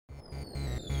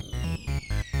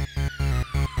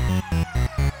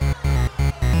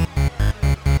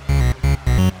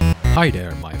Hi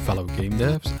there, my fellow game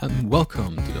devs, and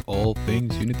welcome to the All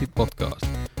Things Unity podcast.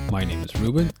 My name is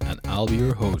Ruben, and I'll be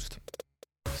your host.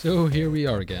 So here we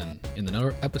are again, in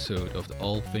another episode of the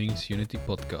All Things Unity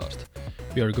podcast.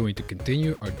 We are going to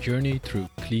continue our journey through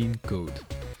clean code.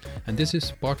 And this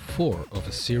is part 4 of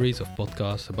a series of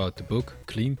podcasts about the book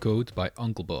Clean Code by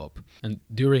Uncle Bob. And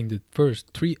during the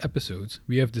first 3 episodes,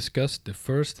 we have discussed the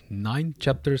first 9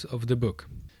 chapters of the book.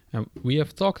 And we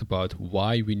have talked about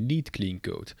why we need clean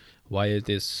code, why it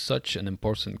is such an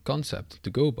important concept to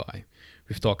go by.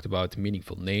 We've talked about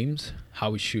meaningful names,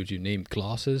 how we should name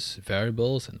classes,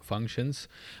 variables and functions.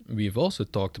 We've also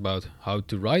talked about how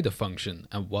to write a function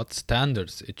and what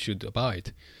standards it should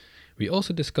abide. We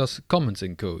also discuss comments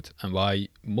in code and why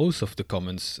most of the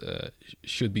comments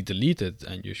should be deleted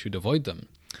and you should avoid them.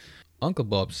 Uncle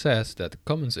Bob says that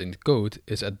comments in code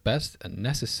is at best a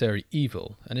necessary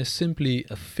evil and is simply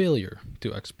a failure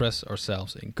to express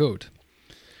ourselves in code.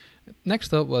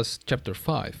 Next up was chapter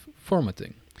 5,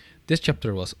 formatting. This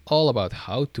chapter was all about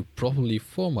how to properly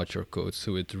format your code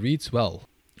so it reads well,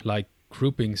 like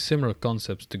grouping similar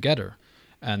concepts together,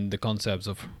 and the concepts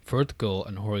of vertical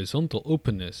and horizontal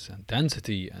openness and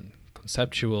density and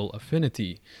conceptual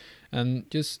affinity, and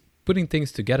just putting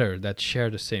things together that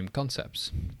share the same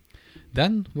concepts.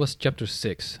 Then was chapter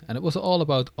 6, and it was all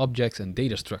about objects and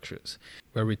data structures,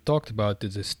 where we talked about the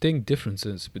distinct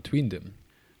differences between them,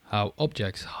 how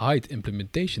objects hide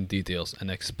implementation details and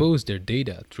expose their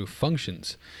data through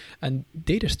functions, and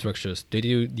data structures, they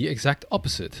do the exact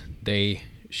opposite. They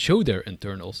show their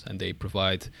internals and they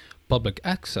provide public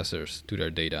accessors to their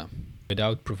data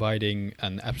without providing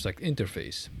an abstract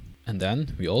interface. And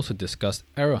then we also discussed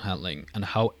error handling and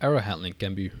how error handling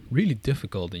can be really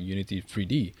difficult in Unity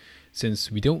 3D,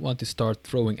 since we don't want to start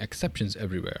throwing exceptions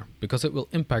everywhere, because it will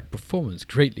impact performance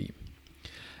greatly.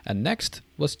 And next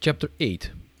was chapter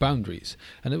 8, boundaries,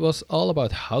 and it was all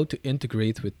about how to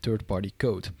integrate with third-party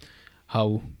code.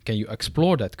 How can you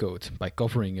explore that code by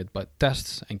covering it by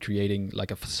tests and creating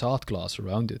like a facade class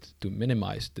around it to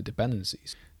minimize the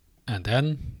dependencies. And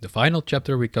then the final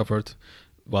chapter we covered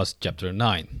was chapter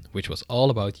 9, which was all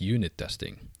about unit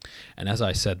testing. And as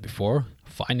I said before,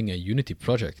 finding a Unity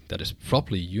project that is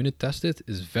properly unit tested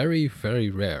is very, very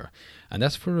rare. And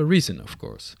that's for a reason, of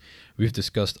course. We've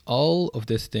discussed all of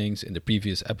these things in the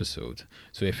previous episode.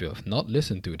 So if you have not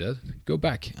listened to that, go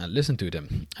back and listen to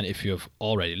them. And if you have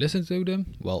already listened to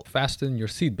them, well, fasten your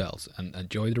seatbelts and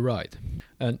enjoy the ride.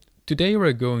 And today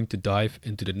we're going to dive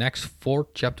into the next 4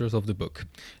 chapters of the book.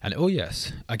 And oh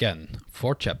yes, again,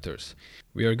 4 chapters.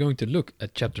 We are going to look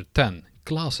at chapter 10,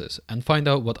 classes, and find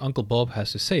out what Uncle Bob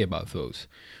has to say about those.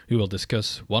 We will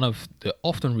discuss one of the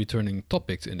often returning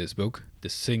topics in this book, the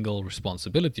single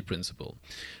responsibility principle.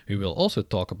 We will also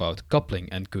talk about coupling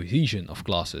and cohesion of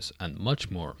classes and much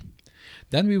more.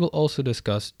 Then we will also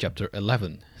discuss chapter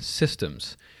 11,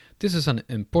 systems. This is an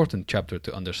important chapter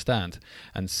to understand,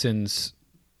 and since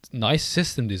nice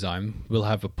system design will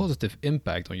have a positive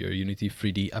impact on your Unity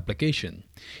 3D application.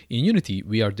 In Unity,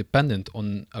 we are dependent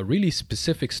on a really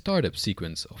specific startup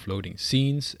sequence of loading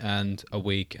scenes and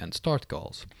awake and start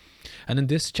calls. And in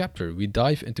this chapter, we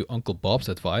dive into Uncle Bob's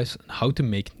advice on how to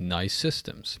make nice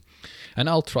systems. And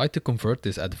I'll try to convert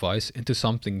this advice into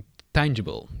something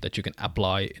tangible that you can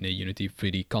apply in a Unity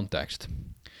 3D context.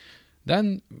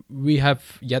 Then we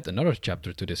have yet another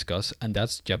chapter to discuss, and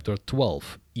that's chapter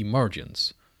 12,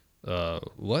 emergence.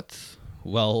 What?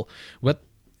 Well,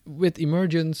 with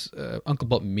emergence, Uncle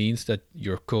Bob means that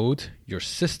your code, your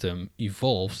system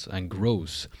evolves and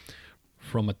grows.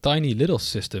 From a tiny little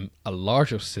system, a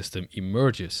larger system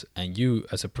emerges, and you,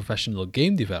 as a professional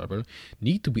game developer,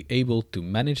 need to be able to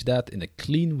manage that in a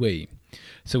clean way.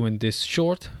 So in this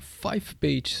short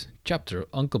 5-page chapter,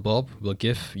 Uncle Bob will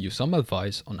give you some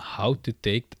advice on how to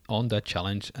take on that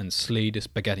challenge and slay the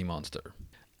spaghetti monster.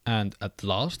 And at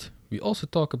last, we also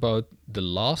talk about the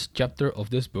last chapter of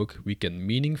this book we can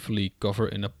meaningfully cover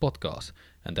in a podcast,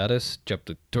 and that is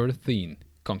chapter 13,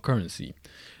 concurrency.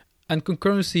 And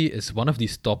concurrency is one of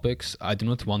these topics I do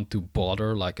not want to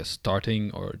bother like a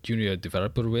starting or junior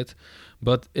developer with,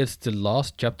 but it's the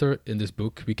last chapter in this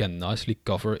book we can nicely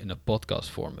cover in a podcast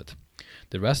format.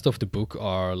 The rest of the book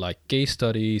are like case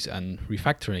studies and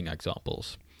refactoring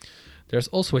examples. There's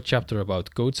also a chapter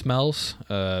about code smells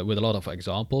with a lot of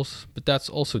examples, but that's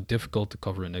also difficult to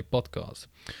cover in a podcast.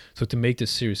 So to make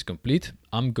this series complete,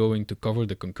 I'm going to cover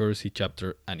the concurrency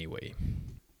chapter anyway.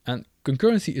 And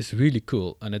concurrency is really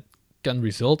cool, and it can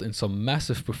result in some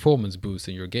massive performance boost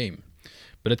in your game.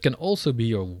 But it can also be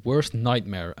your worst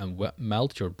nightmare and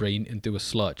melt your brain into a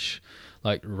sludge.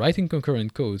 Like writing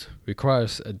concurrent code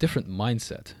requires a different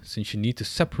mindset, since you need to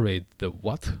separate the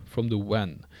what from the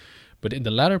when. But in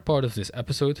the latter part of this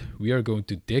episode, we are going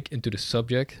to dig into the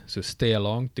subject, so stay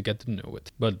along to get to know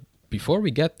it. But before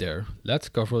we get there, let's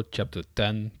cover chapter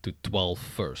 10 to 12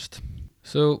 first.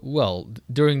 So,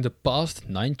 during the past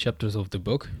 9 chapters of the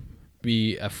book,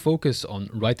 we have focused on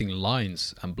writing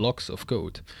lines and blocks of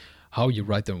code, how you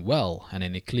write them well and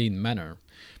in a clean manner.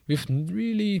 We've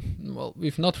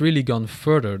not really gone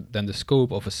further than the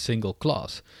scope of a single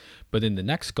class. But in the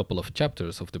next couple of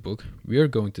chapters of the book, we are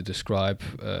going to describe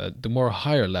the more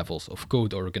higher levels of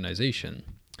code organization.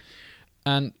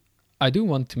 And I do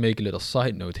want to make a little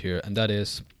side note here, and that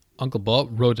is, Uncle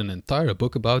Bob wrote an entire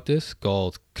book about this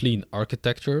called Clean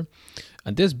Architecture.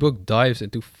 And this book dives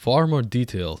into far more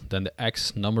detail than the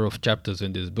X number of chapters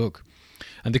in this book.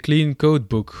 And the Clean Code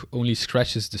book only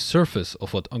scratches the surface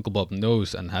of what Uncle Bob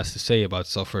knows and has to say about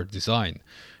software design.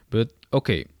 But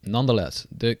okay, nonetheless,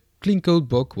 the Clean Code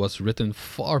book was written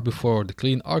far before the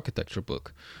Clean Architecture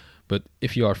book. But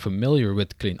if you are familiar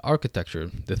with Clean Architecture,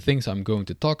 the things I'm going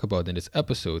to talk about in this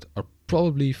episode are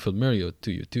probably familiar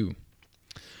to you too.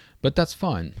 But that's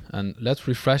fine, and let's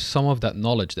refresh some of that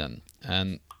knowledge then.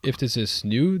 And if this is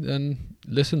new, then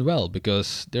listen well,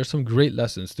 because there's some great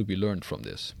lessons to be learned from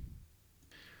this.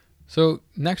 So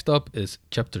next up is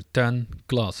chapter 10,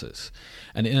 classes.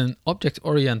 And in an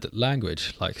object-oriented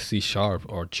language like C#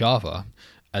 or Java,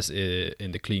 as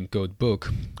in the Clean Code book,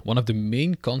 one of the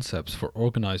main concepts for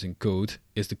organizing code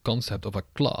is the concept of a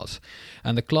class.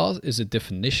 And the class is a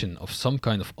definition of some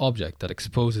kind of object that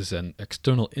exposes an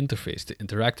external interface to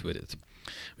interact with it.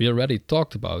 We already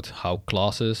talked about how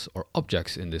classes or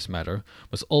objects in this matter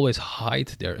must always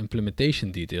hide their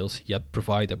implementation details, yet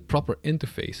provide a proper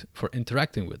interface for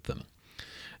interacting with them.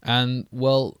 And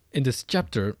in this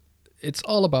chapter, it's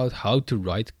all about how to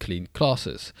write clean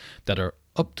classes that are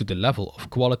up to the level of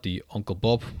quality Uncle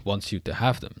Bob wants you to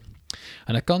have them.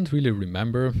 And I can't really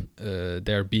remember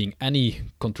there being any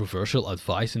controversial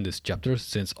advice in this chapter,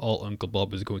 since all Uncle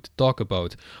Bob is going to talk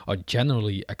about are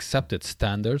generally accepted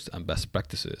standards and best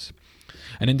practices.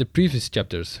 And in the previous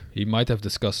chapters, he might have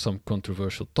discussed some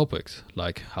controversial topics,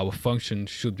 like how a function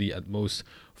should be at most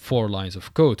 4 lines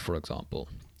of code, for example.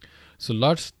 So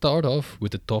let's start off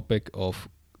with the topic of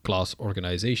class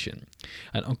organization.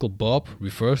 And Uncle Bob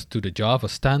refers to the Java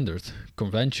standard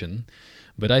convention,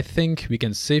 but I think we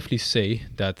can safely say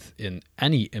that in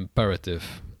any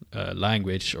imperative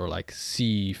language, or like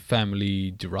C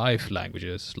family derived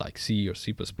languages like C or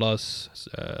C++,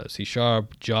 C#,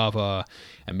 Java,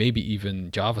 and maybe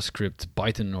even JavaScript,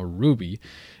 Python or Ruby,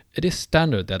 it is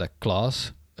standard that a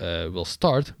class will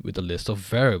start with a list of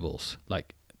variables.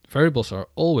 Like, variables are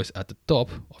always at the top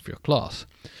of your class,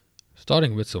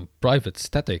 starting with some private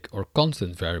static or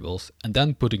constant variables and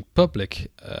then putting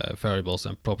public variables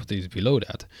and properties below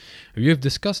that. We have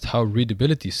discussed how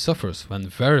readability suffers when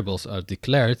variables are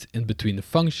declared in between the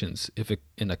functions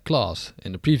in a class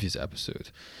in the previous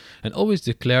episode. And always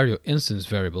declare your instance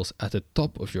variables at the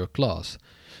top of your class.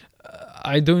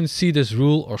 I don't see this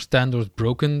rule or standard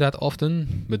broken that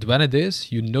often, but when it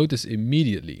is, you notice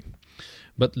immediately.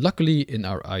 But luckily in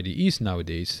our IDEs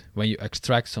nowadays, when you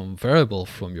extract some variable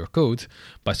from your code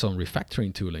by some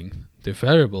refactoring tooling, the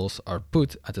variables are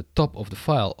put at the top of the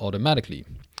file automatically.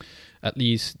 At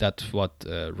least that's what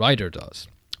Rider does.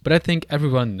 But I think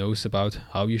everyone knows about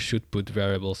how you should put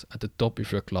variables at the top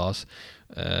of your class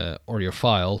or your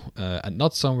file and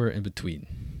not somewhere in between.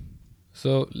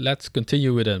 So let's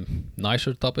continue with a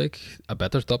nicer topic, a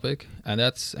better topic, and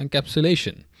that's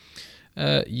encapsulation.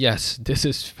 Yes, this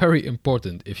is very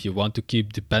important if you want to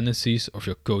keep dependencies of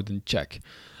your code in check.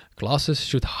 Classes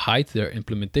should hide their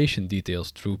implementation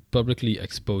details through publicly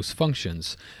exposed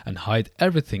functions and hide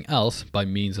everything else by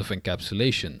means of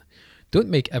encapsulation. Don't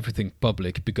make everything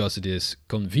public because it is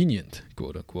convenient,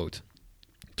 quote unquote.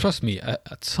 Trust me,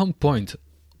 at some point,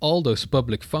 all those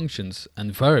public functions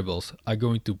and variables are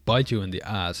going to bite you in the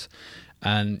ass,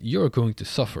 and you're going to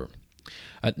suffer.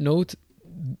 And note,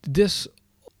 this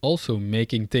also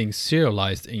making things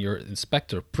serialized in your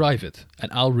inspector private,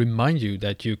 and I'll remind you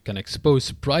that you can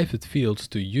expose private fields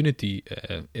to Unity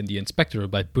in the inspector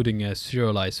by putting a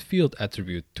serialized field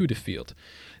attribute to the field.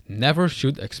 Never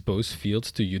should exposed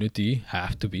fields to Unity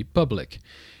have to be public.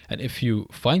 And if you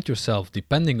find yourself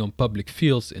depending on public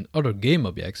fields in other game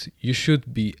objects, you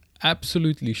should be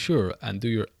absolutely sure and do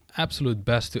your absolute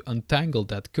best to untangle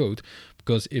that code,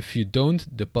 because if you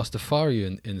don't, the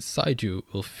Pastafarian inside you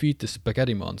will feed the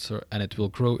spaghetti monster and it will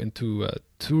grow into a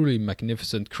truly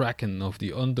magnificent kraken of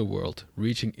the underworld,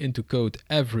 reaching into code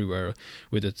everywhere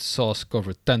with its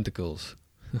sauce-covered tentacles.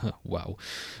 Wow.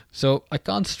 So I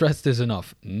can't stress this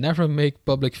enough. Never make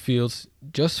public fields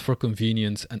just for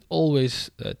convenience, and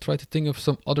always try to think of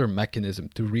some other mechanism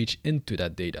to reach into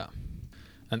that data.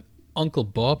 And Uncle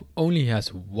Bob only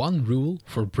has one rule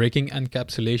for breaking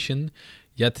encapsulation,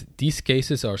 yet these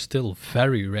cases are still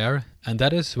very rare, and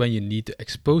that is when you need to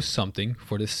expose something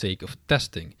for the sake of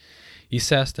testing. He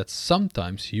says that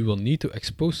sometimes you will need to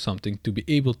expose something to be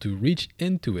able to reach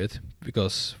into it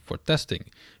because for testing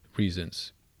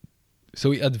reasons.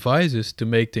 So he advises to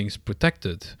make things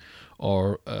protected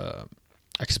or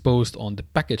exposed on the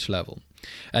package level.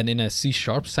 And in a C#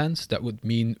 sense, that would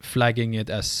mean flagging it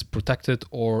as protected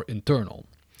or internal.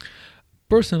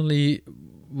 Personally,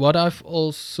 what I've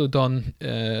also done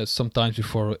sometimes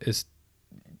before is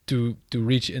to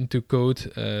reach into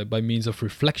code by means of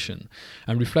reflection.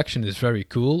 And reflection is very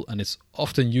cool, and it's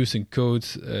often used in code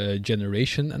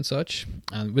generation and such.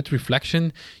 And with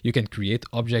reflection, you can create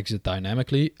objects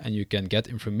dynamically, and you can get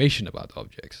information about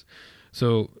objects.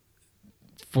 So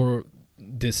for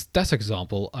this test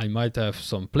example, I might have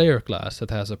some player class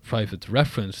that has a private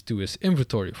reference to his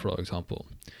inventory, for example.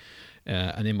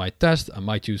 And in my test, I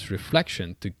might use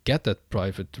reflection to get that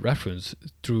private reference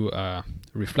through a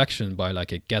reflection by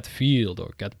like a get field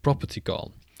or get property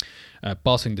call,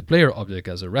 passing the player object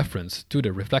as a reference to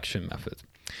the reflection method.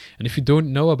 And if you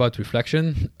don't know about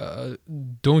reflection,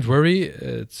 don't worry,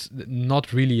 it's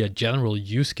not really a general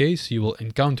use case you will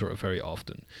encounter very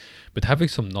often. But having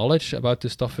some knowledge about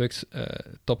this topic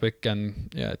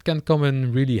can come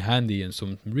in really handy in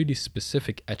some really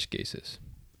specific edge cases.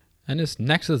 And his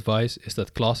next advice is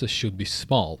that classes should be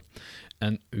small.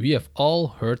 And we have all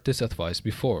heard this advice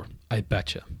before, I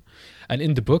betcha. And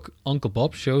in the book, Uncle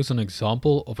Bob shows an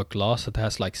example of a class that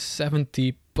has like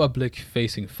 70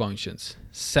 public-facing functions.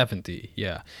 70,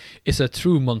 yeah. It's a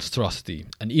true monstrosity,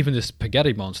 and even the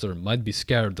spaghetti monster might be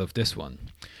scared of this one.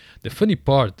 The funny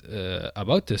part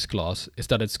about this class is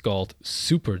that it's called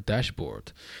Super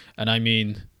Dashboard. And I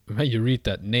mean, when you read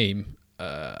that name,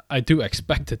 I do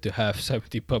expect it to have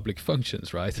 70 public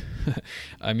functions, right?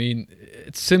 I mean,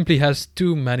 it simply has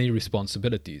too many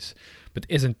responsibilities. But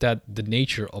isn't that the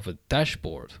nature of a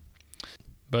dashboard?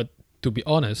 But to be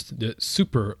honest, the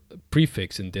super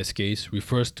prefix in this case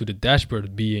refers to the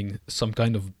dashboard being some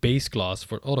kind of base class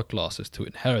for other classes to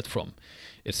inherit from.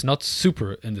 It's not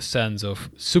super in the sense of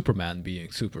Superman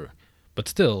being super. But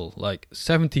still, like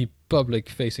 70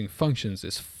 public-facing functions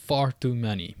is far too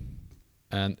many.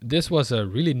 And this was a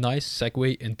really nice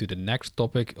segue into the next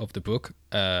topic of the book,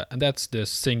 and that's the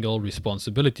single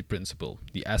responsibility principle,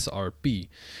 the SRP.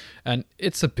 And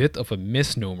it's a bit of a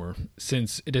misnomer,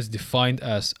 since it is defined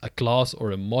as a class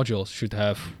or a module should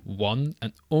have one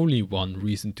and only one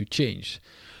reason to change.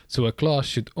 So a class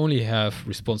should only have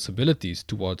responsibilities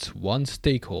towards one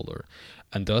stakeholder,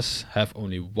 and thus have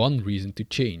only one reason to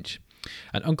change.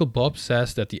 And Uncle Bob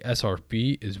says that the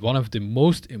SRP is one of the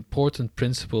most important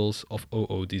principles of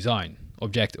OO design,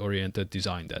 object-oriented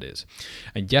design that is.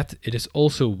 And yet it is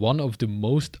also one of the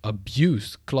most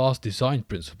abused class design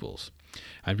principles.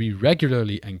 And we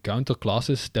regularly encounter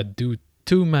classes that do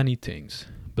too many things.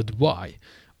 But why?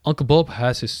 Uncle Bob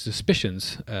has his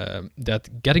suspicions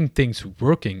that getting things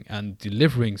working and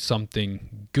delivering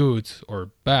something good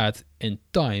or bad in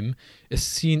time is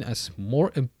seen as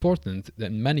more important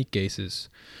than many cases.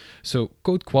 So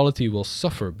code quality will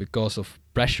suffer because of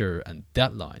pressure and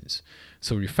deadlines.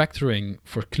 So refactoring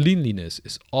for cleanliness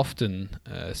is often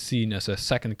seen as a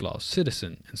second-class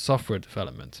citizen in software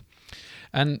development.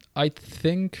 And I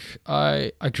think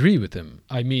I agree with him.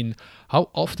 I mean, how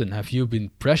often have you been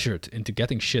pressured into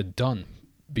getting shit done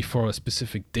before a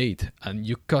specific date, and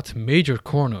you cut major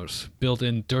corners, built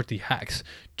in dirty hacks,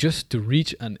 just to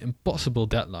reach an impossible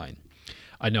deadline?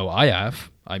 I know I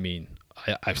have. I mean,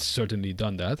 I've certainly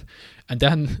done that. And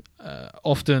then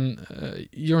often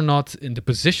you're not in the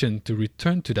position to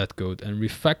return to that code and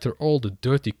refactor all the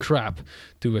dirty crap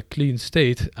to a clean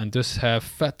state and thus have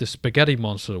fed the spaghetti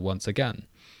monster once again.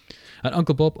 And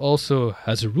Uncle Bob also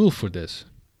has a rule for this.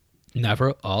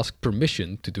 Never ask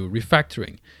permission to do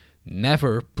refactoring.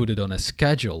 Never put it on a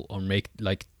schedule or make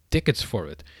like tickets for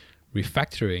it.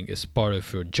 Refactoring is part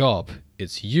of your job.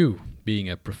 It's you being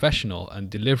a professional and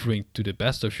delivering to the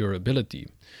best of your ability.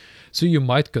 So you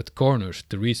might cut corners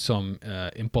to reach some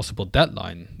impossible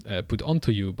deadline put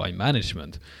onto you by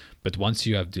management. But once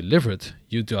you have delivered,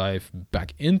 you dive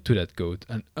back into that code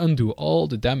and undo all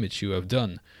the damage you have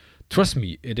done. Trust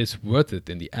me, it is worth it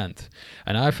in the end.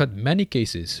 And I've had many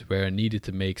cases where I needed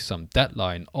to make some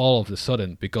deadline all of a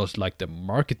sudden because like the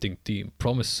marketing team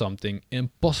promised something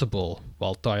impossible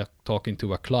while talking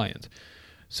to a client.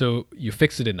 So you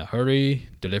fix it in a hurry,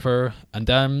 deliver, and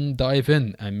then dive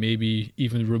in and maybe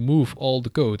even remove all the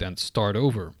code and start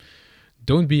over.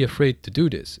 Don't be afraid to do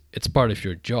this. It's part of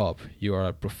your job. You are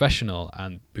a professional,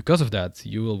 and because of that,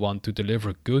 you will want to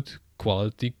deliver good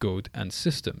quality code and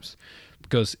systems.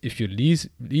 Because if you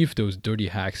leave those dirty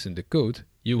hacks in the code,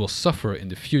 you will suffer in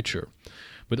the future.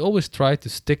 But always try to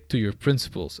stick to your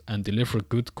principles and deliver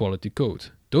good quality code.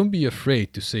 Don't be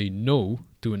afraid to say no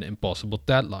to an impossible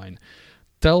deadline.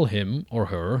 Tell him or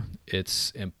her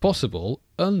it's impossible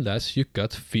unless you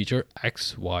cut feature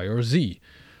X, Y, or Z.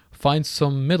 Find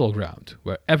some middle ground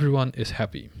where everyone is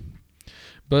happy.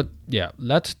 But yeah,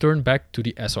 let's turn back to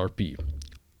the SRP.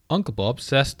 Uncle Bob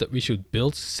says that we should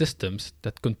build systems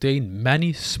that contain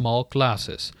many small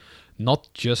classes, not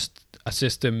just a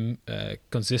system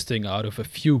consisting out of a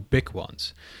few big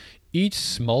ones. Each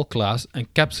small class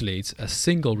encapsulates a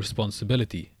single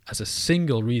responsibility as a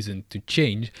single reason to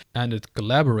change, and it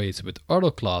collaborates with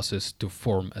other classes to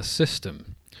form a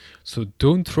system. So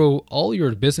don't throw all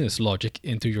your business logic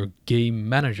into your game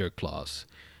manager class.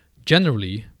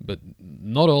 Generally, but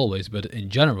not always, but in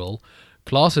general,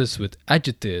 classes with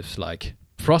adjectives like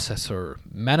processor,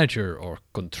 manager, or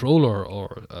controller,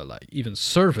 or like even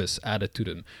service added to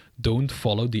them don't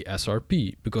follow the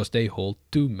SRP because they hold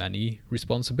too many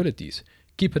responsibilities.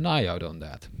 Keep an eye out on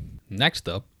that. Next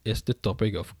up is the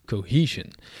topic of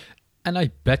cohesion. And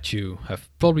I bet you have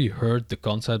probably heard the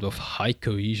concept of high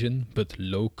cohesion but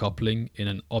low coupling in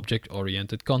an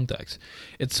object-oriented context.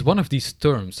 It's one of these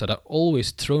terms that are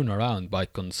always thrown around by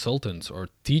consultants or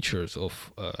teachers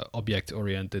of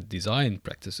object-oriented design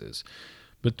practices.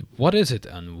 But what is it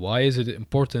and why is it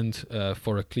important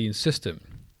for a clean system?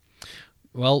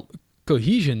 Well,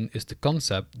 cohesion is the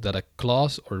concept that a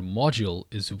class or module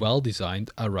is well designed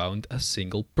around a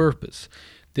single purpose.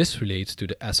 This relates to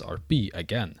the SRP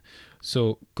again.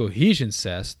 So cohesion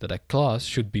says that a class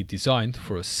should be designed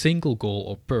for a single goal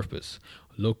or purpose.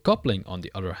 Low coupling, on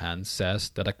the other hand, says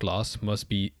that a class must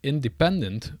be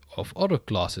independent of other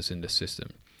classes in the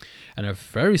system. And a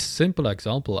very simple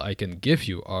example I can give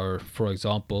you are, for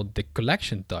example, the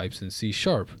collection types in C#.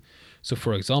 So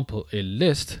for example, a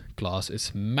list class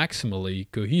is maximally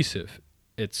cohesive.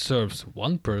 It serves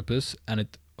one purpose and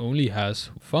it only has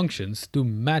functions to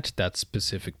match that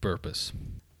specific purpose.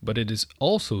 But it is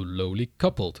also lowly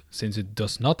coupled, since it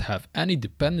does not have any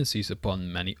dependencies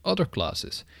upon many other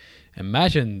classes.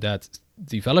 Imagine that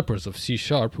developers of C#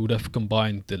 would have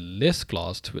combined the list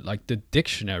class with like the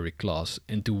dictionary class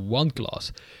into one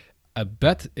class. I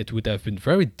bet it would have been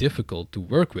very difficult to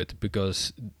work with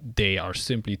because they are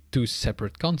simply two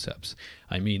separate concepts.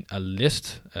 I mean, a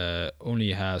list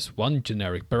only has one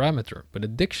generic parameter, but a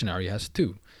dictionary has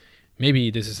two.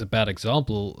 Maybe this is a bad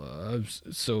example,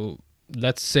 so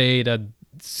let's say that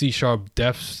C#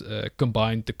 devs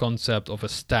combined the concept of a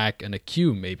stack and a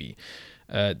queue maybe.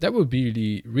 That would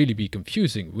really be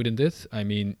confusing, wouldn't it? I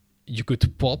mean, you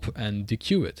could pop and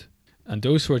dequeue it. And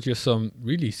those were just some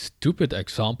really stupid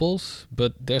examples,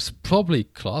 but there's probably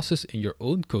classes in your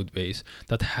own code base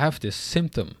that have this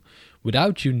symptom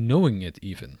without you knowing it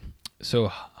even. So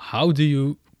how do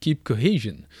you keep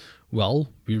cohesion? Well,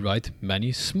 we write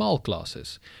many small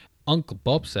classes. Uncle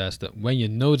Bob says that when you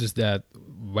notice that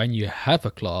when you have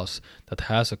a class that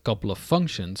has a couple of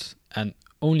functions and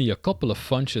only a couple of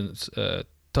functions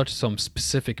touch some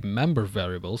specific member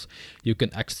variables, you can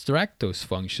extract those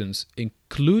functions,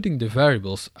 including the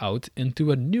variables, out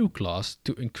into a new class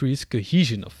to increase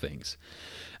cohesion of things.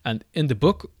 And in the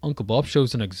book, Uncle Bob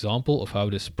shows an example of how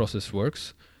this process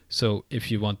works. So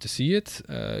if you want to see it,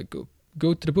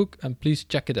 go to the book and please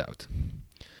check it out.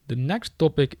 The next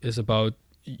topic is about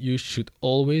you should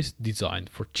always design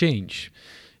for change.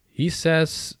 He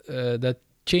says that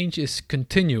change is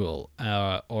continual,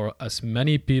 or as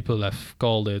many people have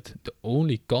called it, the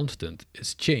only constant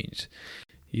is change.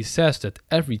 He says that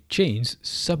every change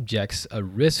subjects a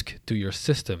risk to your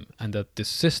system and that the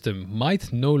system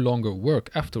might no longer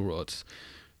work afterwards.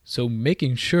 So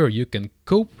making sure you can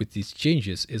cope with these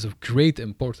changes is of great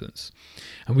importance.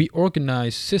 And we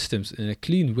organize systems in a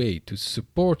clean way to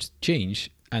support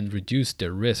change and reduce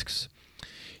their risks.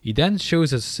 He then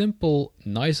shows a simple,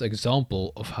 nice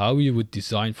example of how you would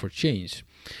design for change.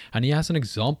 And he has an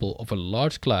example of a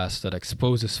large class that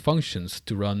exposes functions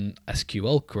to run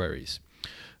SQL queries.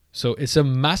 So it's a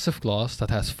massive class that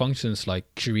has functions like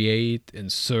create,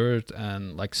 insert,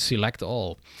 and like select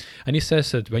all. And he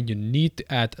says that when you need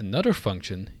to add another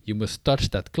function, you must touch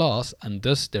that class, and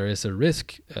thus there is a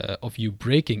risk of you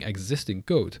breaking existing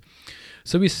code.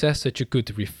 So he says that you could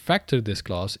refactor this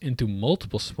class into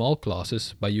multiple small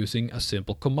classes by using a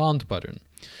simple command pattern.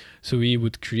 So we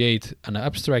would create an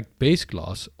abstract base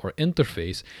class or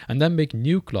interface and then make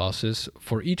new classes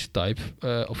for each type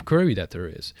of query that there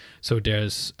is. So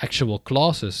there's actual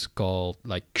classes called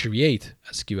like create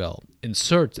SQL,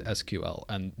 insert SQL,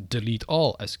 and delete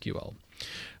all SQL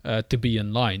to be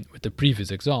in line with the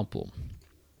previous example.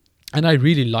 And I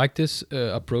really like this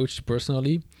approach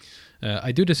personally.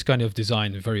 I do this kind of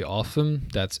design very often.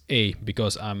 That's A,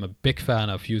 because I'm a big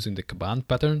fan of using the command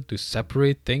pattern to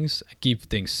separate things and keep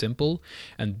things simple.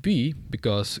 And B,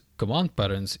 because command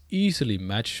patterns easily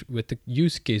match with the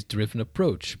use case driven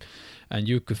approach. And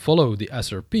you could follow the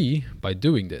SRP by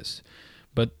doing this.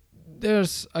 But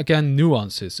there's again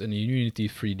nuances in a Unity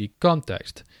 3D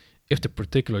context. If the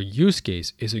particular use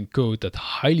case is in code that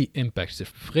highly impacts the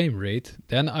frame rate,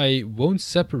 then I won't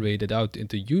separate it out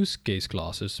into use case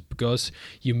classes because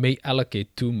you may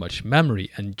allocate too much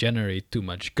memory and generate too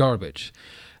much garbage.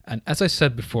 And as I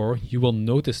said before, you will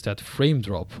notice that frame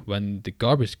drop when the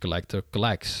garbage collector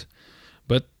collects.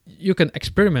 But you can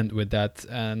experiment with that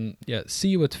and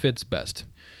see what fits best.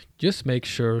 Just make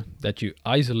sure that you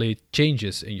isolate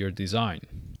changes in your design.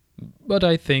 But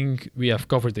I think we have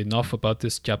covered enough about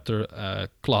this chapter,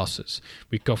 classes.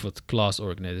 We covered class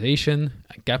organization,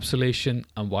 encapsulation,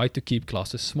 and why to keep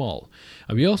classes small.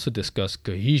 And we also discussed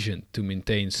cohesion to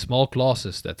maintain small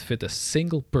classes that fit a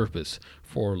single purpose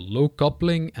for low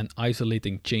coupling and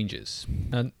isolating changes.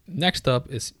 And next up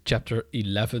is chapter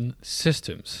 11,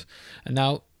 systems. And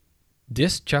now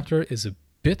this chapter is a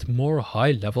bit more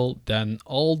high level than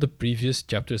all the previous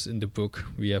chapters in the book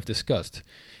we have discussed.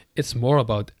 It's more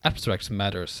about abstract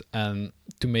matters and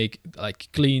to make like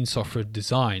clean software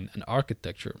design and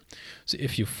architecture. So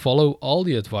if you follow all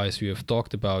the advice we have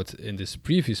talked about in this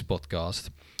previous podcast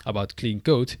about clean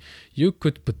code, you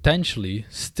could potentially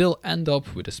still end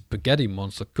up with a spaghetti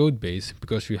monster code base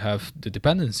because you have the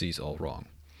dependencies all wrong.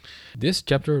 This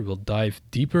chapter will dive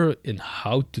deeper in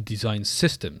how to design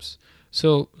systems.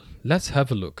 So let's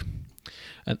have a look.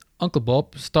 And Uncle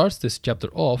Bob starts this chapter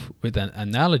off with an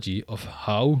analogy of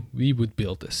how we would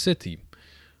build a city.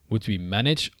 Would we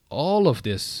manage all of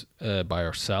this by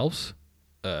ourselves?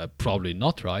 Probably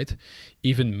not, right?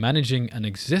 Even managing an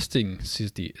existing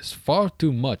city is far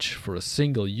too much for a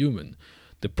single human.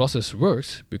 The process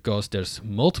works because there's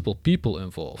multiple people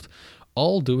involved,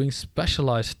 all doing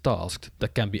specialized tasks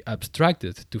that can be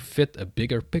abstracted to fit a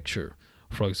bigger picture.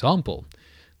 For example,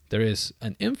 there is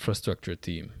an infrastructure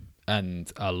team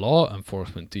and a law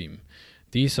enforcement team.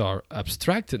 These are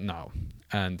abstracted now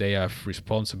and they have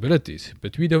responsibilities,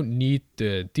 but we don't need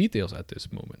the details at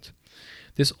this moment.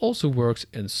 This also works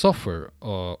in software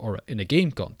or in a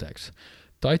game context.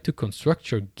 Try to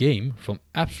construct your game from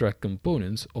abstract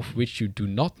components of which you do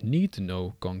not need to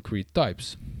know concrete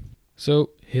types. So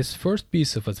his first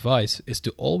piece of advice is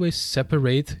to always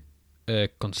separate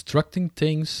constructing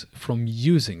things from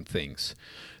using things.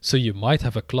 So you might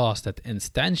have a class that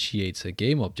instantiates a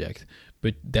game object,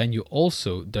 but then you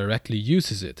also directly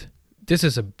uses it. This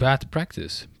is a bad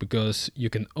practice because you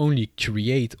can only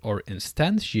create or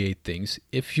instantiate things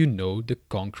if you know the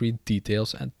concrete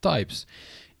details and types.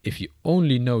 If you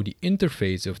only know the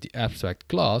interface of the abstract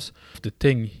class of the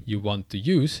thing you want to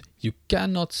use, you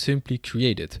cannot simply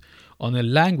create it. On a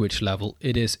language level,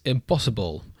 it is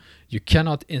impossible. You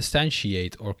cannot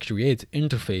instantiate or create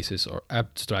interfaces or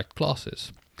abstract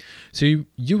classes. So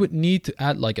you would need to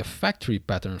add like a factory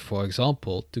pattern, for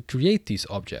example, to create these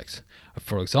objects.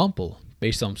 For example,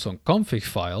 based on some config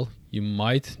file, you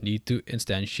might need to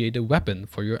instantiate a weapon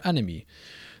for your enemy.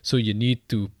 So you need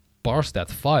to parse that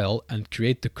file and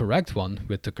create the correct one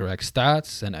with the correct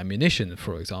stats and ammunition,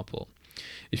 for example.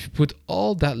 If you put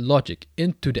all that logic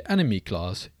into the enemy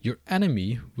class, your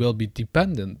enemy will be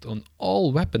dependent on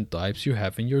all weapon types you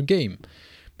have in your game.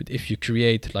 But if you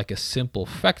create like a simple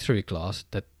factory class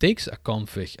that takes a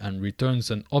config and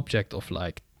returns an object of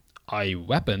like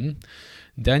iWeapon,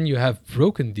 then you have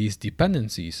broken these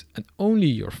dependencies and only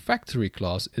your factory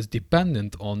class is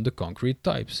dependent on the concrete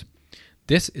types.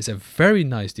 This is a very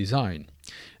nice design.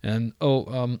 And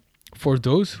for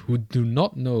those who do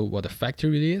not know what a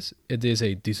factory is, it is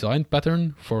a design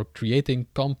pattern for creating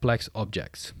complex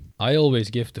objects. I always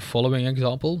give the following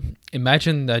example.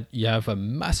 Imagine that you have a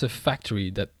massive factory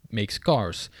that makes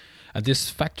cars. And this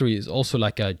factory is also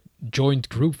like a joint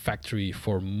group factory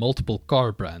for multiple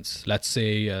car brands. Let's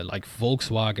say like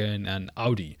Volkswagen and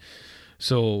Audi.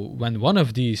 So when one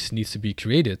of these needs to be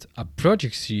created, a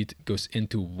project sheet goes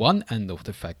into one end of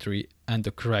the factory and the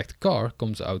correct car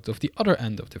comes out of the other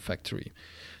end of the factory.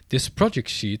 This project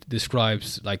sheet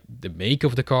describes like the make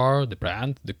of the car, the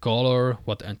brand, the color,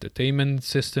 what entertainment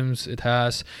systems it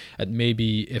has, and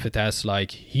maybe if it has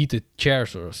like heated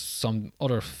chairs or some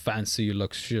other fancy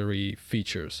luxury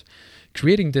features.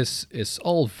 Creating this is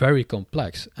all very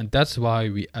complex, and that's why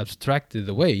we abstract it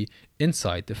away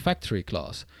inside the factory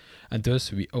class. And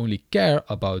thus we only care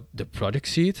about the project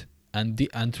sheet and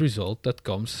the end result that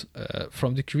comes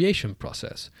from the creation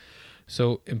process.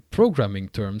 So in programming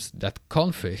terms, that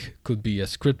config could be a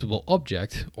scriptable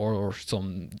object or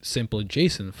some simple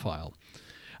JSON file.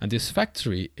 And this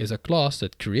factory is a class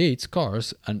that creates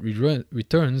cars and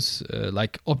returns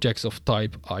like objects of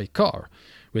type iCar,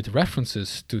 with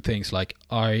references to things like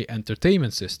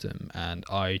iEntertainment System and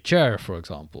iChair, for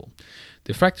example.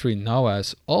 The factory now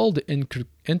has all the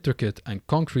intricate and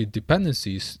concrete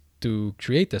dependencies to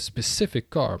create a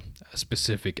specific car, a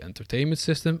specific entertainment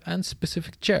system, and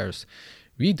specific chairs.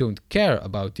 We don't care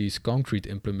about these concrete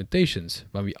implementations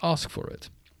when we ask for it.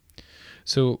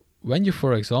 So when you,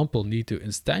 for example, need to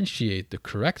instantiate the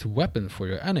correct weapon for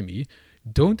your enemy,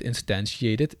 don't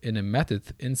instantiate it in a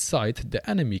method inside the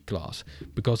enemy class,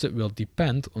 because it will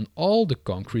depend on all the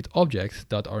concrete objects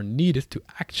that are needed to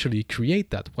actually create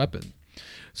that weapon.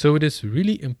 So it is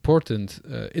really important,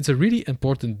 it's a really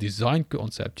important design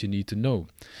concept you need to know.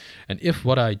 And if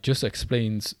what I just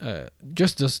explained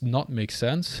just does not make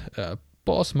sense,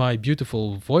 pause my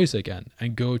beautiful voice again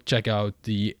and go check out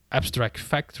the abstract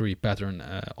factory pattern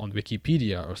on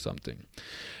Wikipedia or something.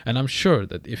 And I'm sure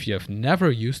that if you have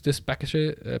never used this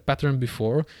pattern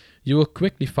before, you will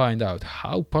quickly find out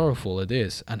how powerful it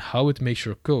is and how it makes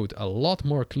your code a lot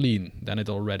more clean than it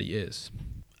already is.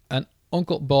 And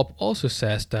Uncle Bob also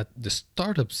says that the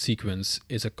startup sequence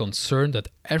is a concern that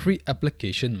every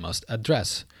application must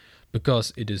address,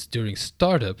 because it is during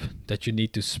startup that you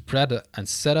need to spread and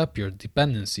set up your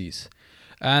dependencies.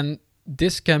 And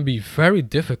this can be very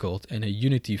difficult in a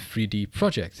Unity 3D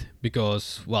project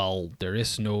because, well, there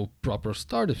is no proper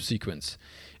startup sequence.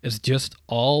 It's just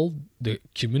all the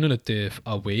cumulative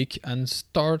awake and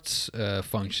starts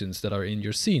functions that are in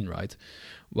your scene, right?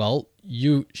 Well,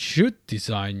 you should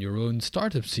design your own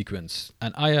startup sequence.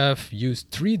 And I have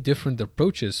used 3 different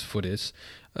approaches for this,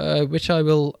 which I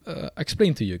will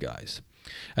explain to you guys.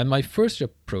 And my first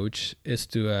approach is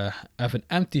to have an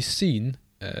empty scene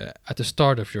at the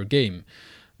start of your game.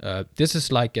 This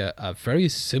is like a very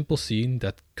simple scene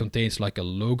that contains like a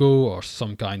logo or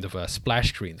some kind of a splash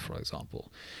screen, for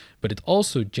example. But it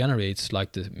also generates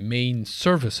like the main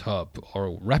service hub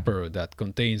or wrapper that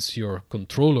contains your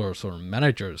controllers or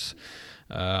managers.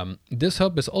 This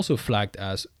hub is also flagged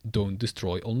as don't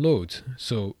destroy on load,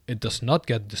 so it does not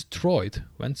get destroyed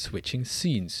when switching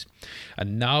scenes.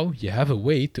 And now you have a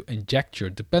way to inject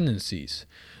your dependencies.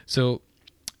 So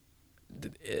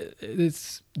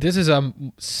this is a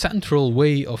central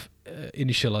way of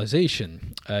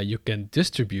initialization. You can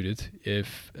distribute it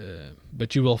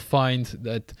but you will find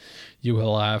that you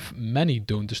will have many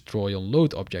don't destroy on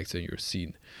load objects in your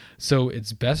scene. So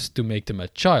it's best to make them a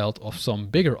child of some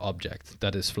bigger object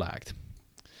that is flagged.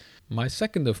 My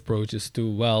second approach is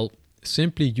to,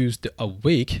 simply use the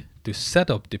awake to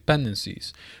set up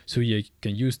dependencies. So you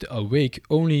can use the awake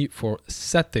only for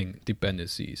setting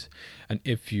dependencies. And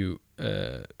if you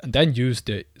and then use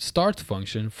the start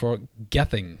function for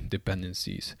getting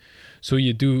dependencies. So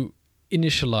you do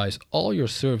initialize all your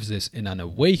services in an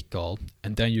awake call,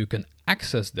 and then you can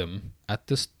access them at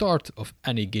the start of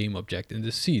any game object in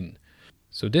the scene.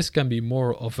 So this can be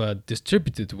more of a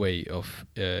distributed way of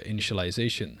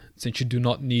initialization, since you do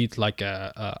not need like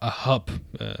a hub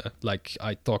like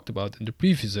I talked about in the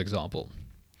previous example.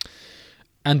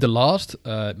 And the last,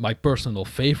 my personal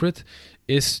favorite,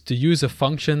 is to use a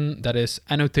function that is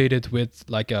annotated with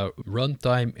like a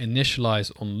runtime initialize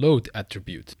on load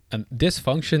attribute. And this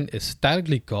function is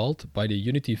statically called by the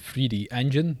Unity 3D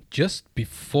engine just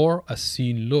before a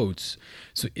scene loads.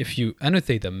 So if you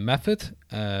annotate a method,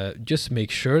 just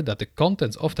make sure that the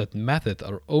contents of that method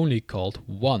are only called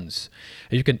once.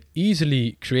 And you can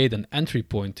easily create an entry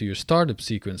point to your startup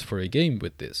sequence for a game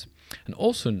with this. And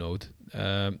also note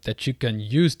that you can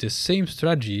use this same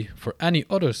strategy for any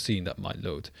other scene that might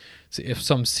load. So if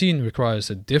some scene requires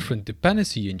a different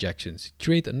dependency injections,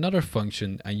 create another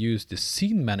function and use the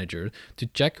scene manager to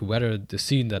check whether the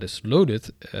scene that is loaded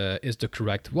is the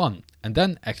correct one, and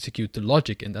then execute the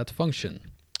logic in that function.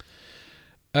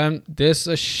 There's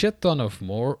a shit ton of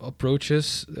more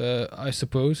approaches, I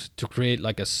suppose, to create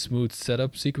like a smooth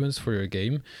setup sequence for your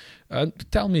game.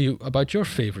 Tell me about your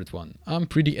favorite one. I'm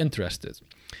pretty interested.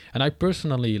 And I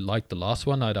personally like the last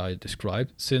one that I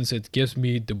described, since it gives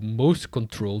me the most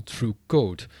control through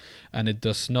code, and it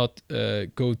does not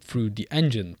go through the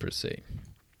engine per se.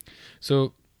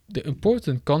 So the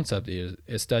important concept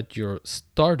is that your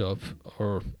startup,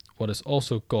 or what is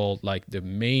also called like the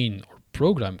main or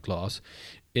program class,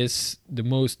 is the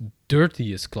most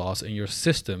dirtiest class in your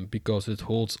system because it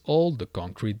holds all the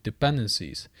concrete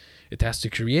dependencies. It has to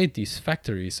create these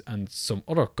factories and some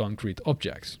other concrete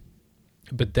objects,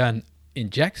 but then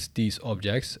injects these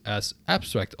objects as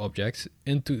abstract objects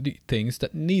into the things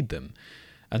that need them.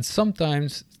 And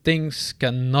sometimes things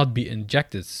cannot be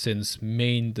injected since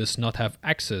main does not have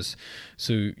access,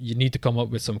 so you need to come up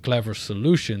with some clever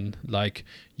solution like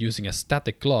using a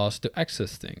static class to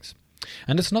access things.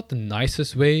 And it's not the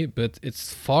nicest way, but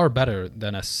it's far better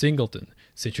than a singleton,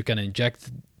 since you can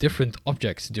inject different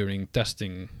objects during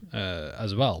testing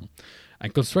as well.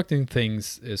 And constructing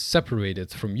things is separated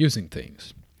from using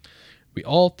things. We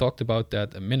all talked about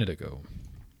that a minute ago.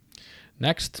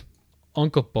 Next,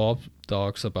 Uncle Bob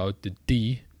talks about the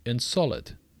D in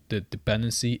solid, the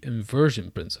dependency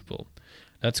inversion principle.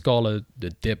 Let's call it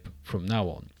the DIP from now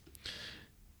on.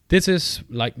 This is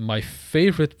like my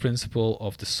favorite principle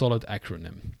of the solid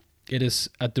acronym. It is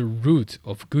at the root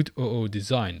of good OO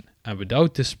design, and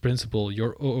without this principle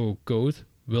your OO code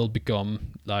will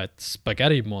become like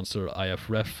spaghetti monster I have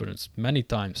referenced many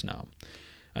times now.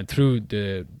 And through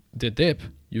the DIP,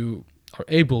 you are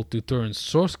able to turn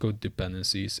source code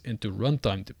dependencies into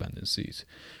runtime dependencies,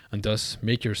 and thus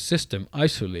make your system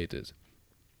isolated.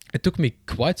 It took me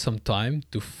quite some time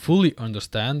to fully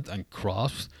understand and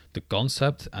grasp the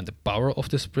concept and the power of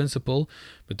this principle,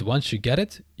 but once you get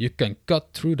it, you can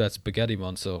cut through that spaghetti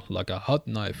monster like a hot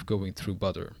knife going through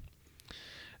butter.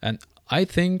 And I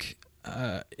think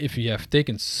if you have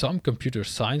taken some computer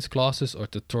science classes or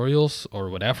tutorials or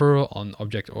whatever on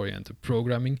object-oriented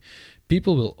programming,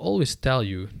 people will always tell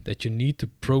you that you need to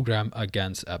program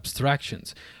against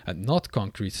abstractions and not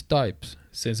concrete types,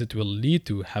 since it will lead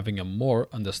to having a more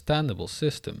understandable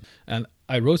system. And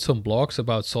I wrote some blogs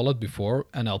about Solid before,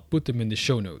 and I'll put them in the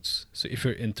show notes. So if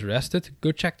you're interested,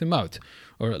 go check them out.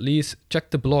 Or at least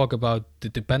check the blog about the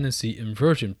dependency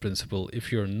inversion principle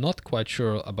if you're not quite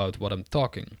sure about what I'm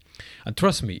talking. And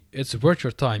trust me, it's worth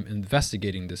your time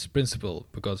investigating this principle,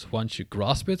 because once you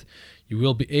grasp it, you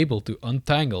will be able to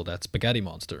untangle that spaghetti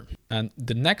monster. And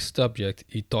the next subject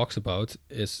he talks about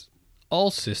is all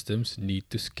systems need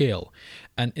to scale.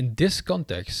 And in this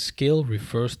context, scale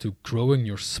refers to growing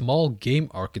your small game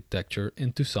architecture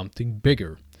into something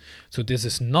bigger. So this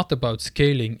is not about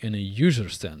scaling in a user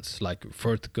sense, like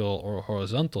vertical or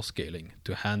horizontal scaling,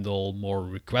 to handle more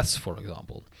requests, for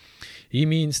example. He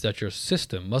means that your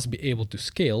system must be able to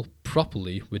scale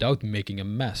properly without making a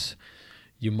mess.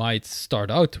 You might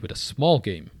start out with a small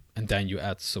game, and then you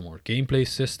add some more gameplay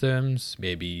systems,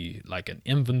 maybe like an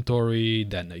inventory,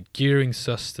 then a gearing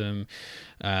system,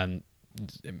 and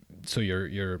so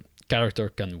your character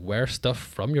can wear stuff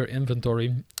from your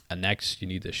inventory. And next you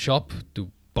need a shop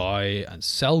to buy and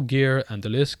sell gear, and the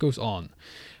list goes on.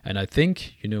 And I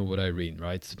think you know what I mean,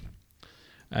 right?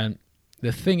 And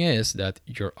the thing is that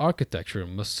your architecture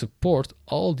must support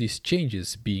all these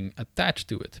changes being attached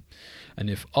to it. And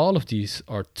if all of these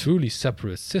are truly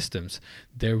separate systems,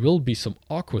 there will be some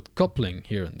awkward coupling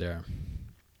here and there.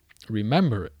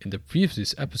 Remember, in the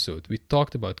previous episode, we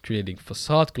talked about creating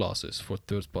facade classes for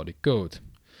third-party code.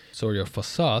 So your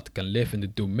facade can live in the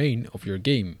domain of your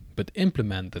game, but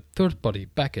implement a third-party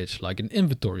package like an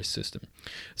inventory system.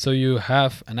 So you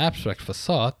have an abstract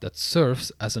facade that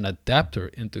serves as an adapter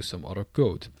into some other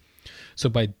code. So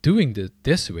by doing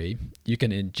this way, you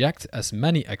can inject as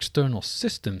many external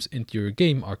systems into your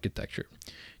game architecture.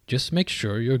 Just make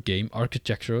sure your game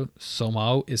architecture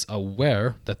somehow is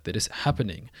aware that this is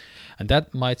happening. And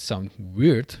that might sound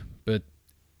weird, but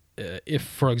if,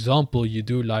 for example, you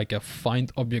do like a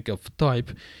find object of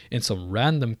type in some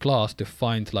random class to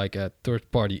find like a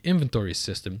third-party inventory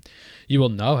system, you will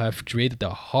now have created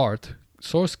a hard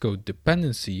source code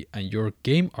dependency, and your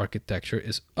game architecture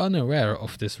is unaware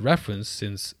of this reference,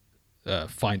 since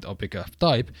find object of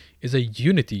type is a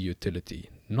Unity utility,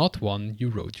 not one you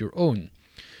wrote your own.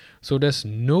 So there's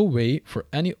no way for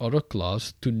any other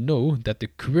class to know that the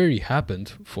query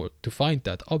happened to find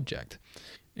that object.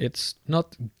 It's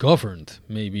not governed,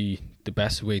 maybe the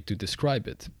best way to describe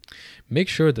it. Make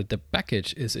sure that the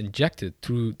package is injected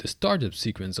through the startup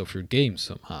sequence of your game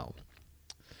somehow.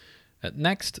 And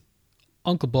next,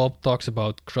 Uncle Bob talks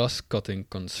about cross-cutting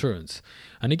concerns,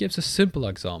 and he gives a simple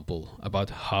example about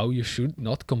how you should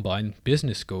not combine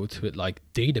business code with like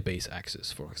database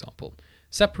access, for example.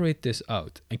 Separate this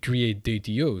out and create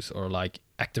DTOs or like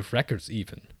active records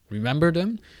even. Remember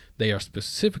them? They are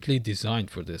specifically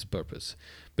designed for this purpose.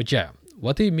 But yeah,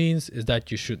 what he means is that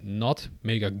you should not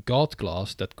make a God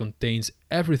class that contains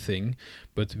everything,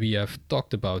 but we have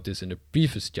talked about this in the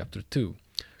previous chapter too.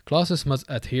 Classes must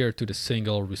adhere to the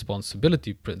single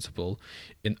responsibility principle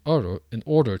in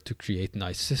order to create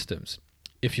nice systems.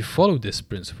 If you follow this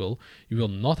principle, you will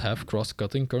not have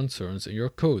cross-cutting concerns in your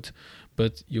code,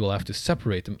 but you will have to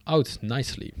separate them out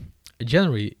nicely.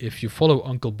 Generally, if you follow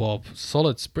Uncle Bob's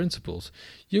solid principles,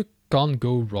 you can't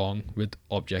go wrong with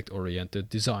object-oriented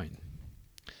design.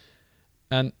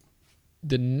 And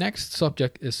the next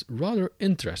subject is rather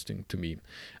interesting to me,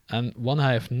 and one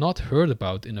I have not heard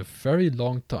about in a very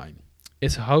long time.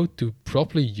 It's how to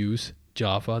properly use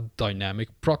Java dynamic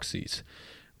proxies,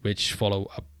 which follow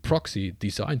a proxy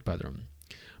design pattern.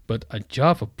 But a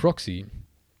Java proxy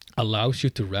allows you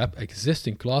to wrap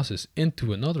existing classes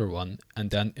into another one and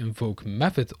then invoke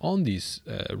method on these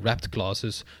wrapped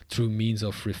classes through means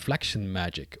of reflection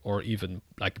magic or even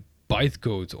like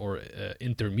bytecode or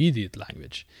intermediate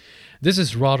language. This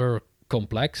is rather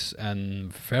complex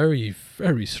and very,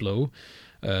 very slow.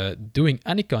 Doing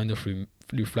any kind of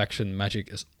reflection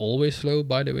magic is always slow,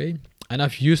 by the way. And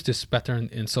I've used this pattern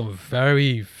in some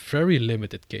very, very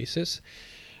limited cases.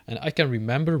 And I can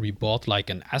remember we bought like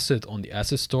an asset on the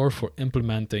asset store for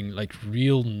implementing like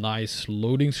real nice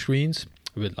loading screens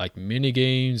with like mini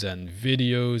games and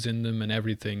videos in them and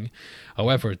everything.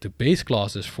 However, the base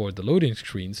classes for the loading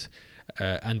screens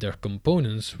and their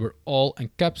components were all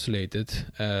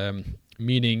encapsulated,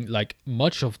 meaning like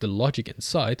much of the logic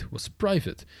inside was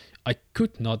private. I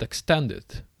could not extend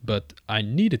it, but I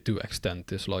needed to extend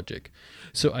this logic.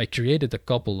 So I created a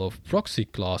couple of proxy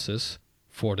classes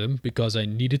for them because I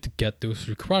needed to get those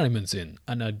requirements in,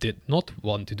 and I did not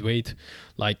want to wait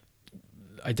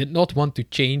I did not want to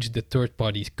change the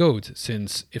third-party code,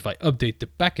 since if I update the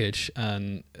package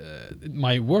and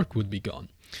my work would be gone.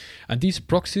 And these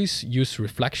proxies use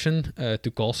reflection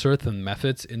to call certain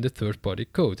methods in the third-party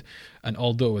code. And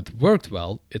although it worked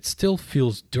well, it still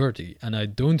feels dirty, and I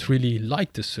don't really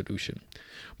like this solution.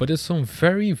 But in some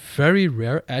very, very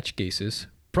rare edge cases,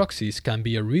 proxies can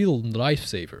be a real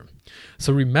lifesaver.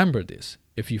 So remember this.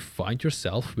 If you find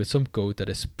yourself with some code that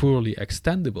is poorly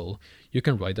extendable, you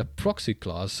can write a proxy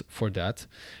class for that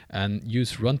and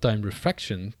use runtime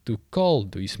reflection to call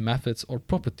these methods or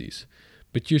properties.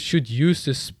 But you should use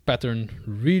this pattern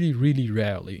really, really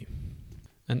rarely.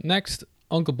 And next,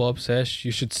 Uncle Bob says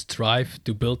you should strive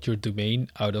to build your domain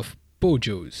out of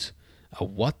POJOs.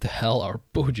 What the hell are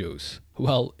POJOs?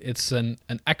 Well, it's an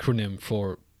acronym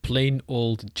for plain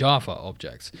old Java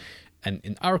objects. And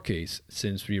in our case,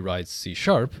 since we write C#,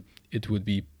 it would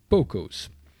be POCOs.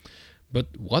 But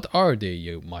what are they,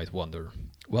 you might wonder?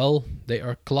 Well, they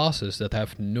are classes that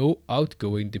have no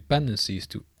outgoing dependencies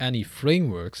to any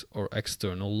frameworks or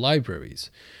external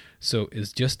libraries. So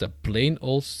it's just a plain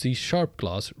old C#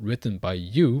 class written by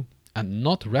you and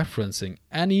not referencing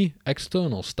any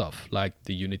external stuff like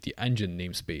the Unity Engine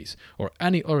namespace or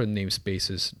any other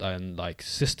namespaces than like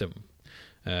system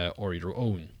or your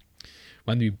own.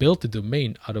 When we build the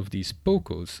domain out of these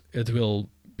POCOs, it will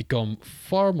become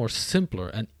far more simpler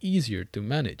and easier to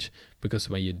manage, because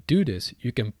when you do this,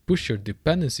 you can push your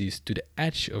dependencies to the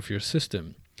edge of your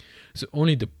system. So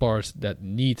only the parts that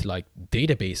need like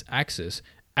database access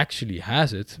actually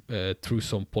has it through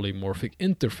some polymorphic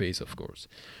interface, of course.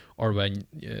 Or when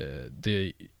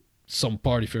some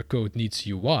part of your code needs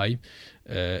UI,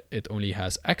 it only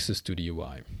has access to the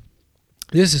UI.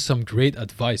 This is some great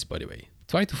advice, by the way.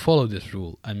 Try to follow this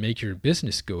rule and make your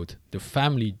business code, the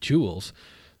family jewels,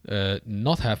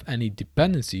 not have any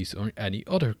dependencies on any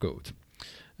other code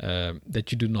that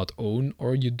you do not own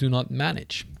or you do not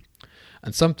manage.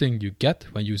 And something you get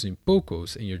when using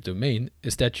POCOs in your domain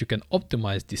is that you can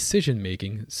optimize decision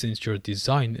making, since your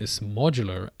design is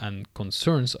modular and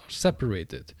concerns are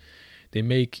separated. They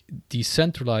make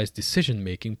decentralized decision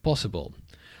making possible.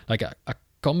 Like a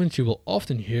comment you will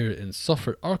often hear in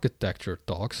software architecture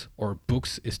talks or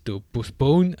books is to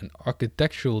postpone an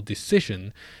architectural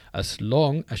decision as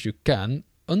long as you can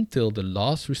until the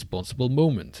last responsible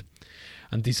moment.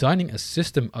 And designing a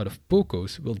system out of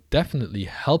POCOs will definitely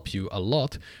help you a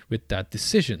lot with that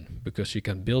decision, because you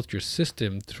can build your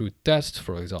system through tests,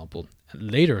 for example, and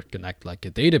later connect like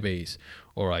a database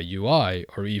or a UI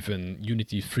or even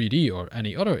Unity 3D or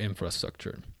any other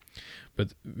infrastructure.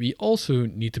 But we also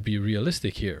need to be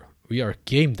realistic here. We are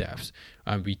game devs,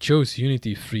 and we chose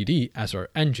Unity 3D as our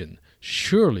engine.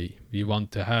 Surely we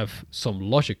want to have some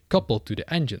logic coupled to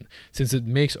the engine, since it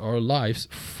makes our lives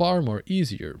far more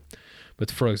easier. But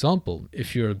for example,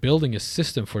 if you're building a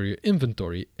system for your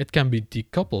inventory, it can be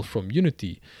decoupled from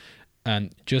Unity,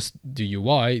 and just the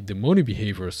UI, the money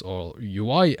behaviors or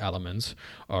UI elements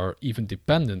are even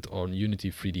dependent on Unity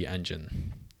 3D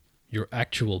engine. Your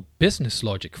actual business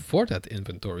logic for that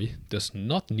inventory does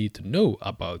not need to know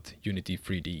about Unity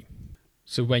 3D.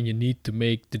 So when you need to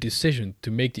make the decision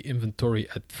to make the inventory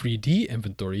a 3D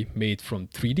inventory made from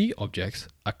 3D objects,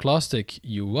 a classic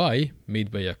UI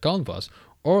made by a canvas,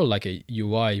 or like a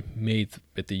UI made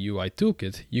with the UI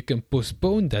toolkit, you can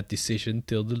postpone that decision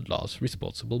till the last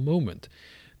responsible moment.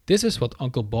 This is what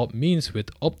Uncle Bob means with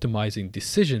optimizing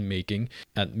decision making,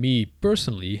 and me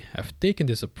personally have taken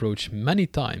this approach many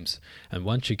times, and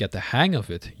once you get the hang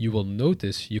of it, you will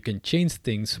notice you can change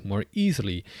things more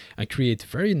easily and create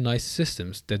very nice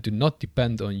systems that do not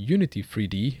depend on Unity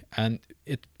 3D, and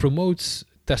it promotes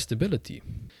testability.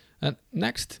 And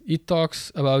next, he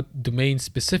talks about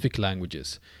domain-specific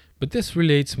languages, but this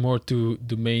relates more to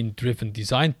domain-driven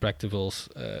design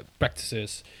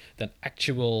practices than an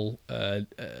actual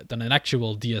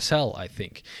DSL, I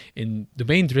think. In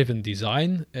domain-driven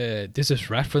design, this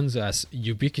is referenced as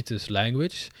ubiquitous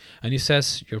language, and he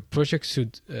says your project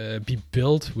should be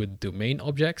built with domain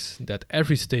objects that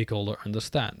every stakeholder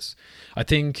understands. I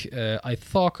think I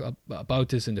talked about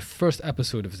this in the first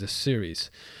episode of this series.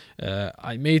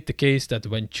 I made the case that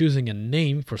when choosing a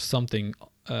name for something,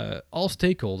 all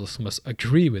stakeholders must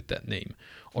agree with that name,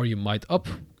 or you might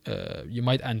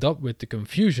end up with the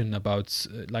confusion about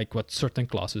like what certain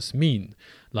classes mean.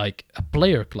 Like a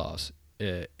player class,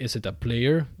 is it a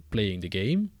player playing the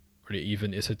game, or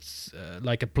even is it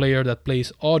like a player that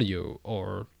plays audio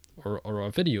or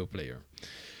a video player?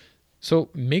 So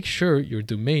make sure your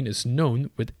domain is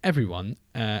known with everyone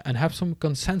and have some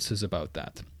consensus about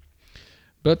that.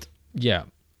 But yeah,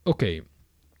 okay,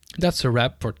 that's a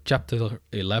wrap for chapter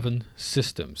 11,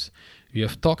 Systems. We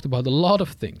have talked about a lot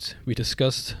of things. We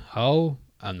discussed how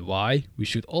and why we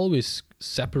should always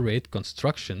separate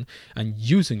construction and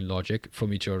using logic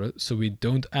from each other so we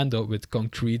don't end up with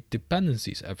concrete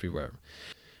dependencies everywhere.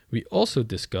 We also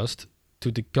discussed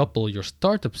to decouple your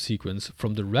startup sequence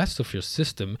from the rest of your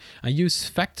system and use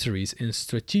factories in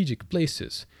strategic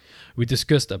places. We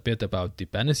discussed a bit about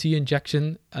dependency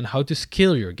injection and how to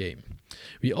scale your game.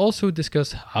 We also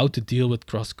discussed how to deal with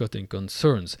cross-cutting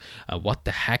concerns and what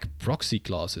the heck proxy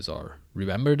classes are.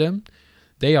 Remember them?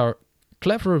 They are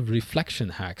clever reflection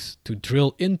hacks to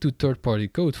drill into third-party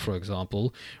code, for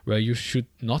example, where you should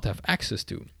not have access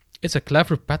to. It's a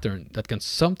clever pattern that can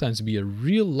sometimes be a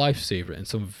real lifesaver in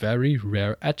some very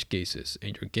rare edge cases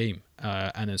in your game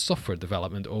and in software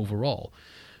development overall.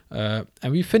 And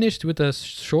we finished with a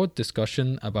short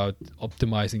discussion about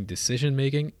optimizing decision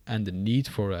making and the need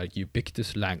for a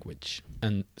ubiquitous language.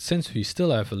 And since we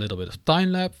still have a little bit of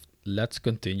time left, let's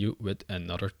continue with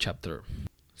another chapter.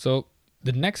 So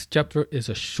the next chapter is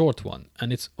a short one,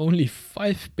 and it's only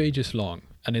 5 pages long,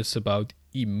 and it's about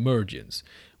emergence.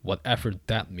 Whatever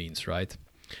that means, right?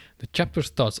 The chapter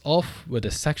starts off with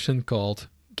a section called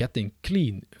Getting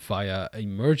Clean via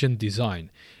Emergent Design,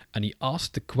 and he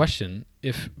asked the question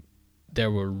if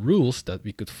there were rules that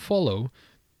we could follow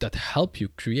that help you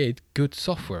create good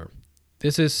software.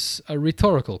 This is a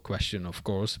rhetorical question, of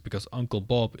course, because Uncle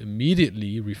Bob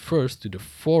immediately refers to the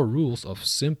 4 rules of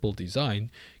simple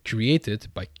design created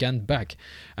by Kent Beck,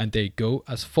 and they go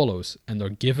as follows and are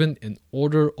given in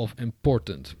order of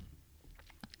importance.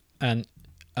 And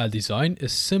a design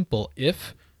is simple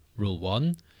if, rule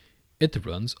 1, it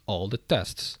runs all the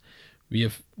tests. We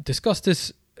have discussed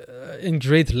this in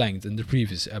great length in the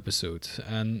previous episode,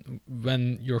 and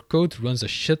when your code runs a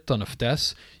shit ton of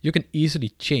tests, you can easily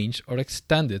change or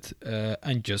extend it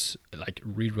and just like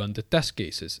rerun the test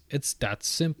cases. It's that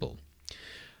simple.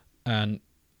 And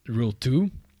rule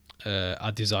 2,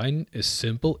 a design is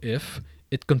simple if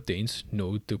it contains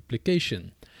no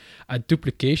duplication. A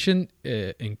duplication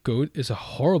in code is a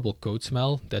horrible code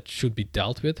smell that should be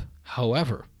dealt with.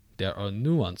 However, there are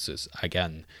nuances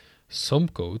again. Some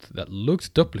code that looks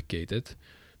duplicated,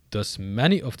 does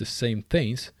many of the same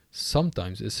things,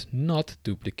 sometimes is not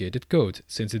duplicated code,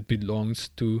 since it belongs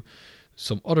to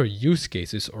some other use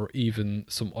cases or even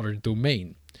some other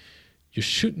domain. You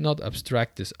should not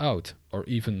abstract this out or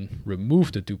even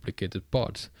remove the duplicated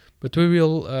parts, but we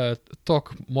will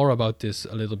talk more about this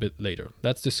a little bit later.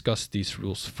 Let's discuss these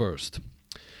rules first.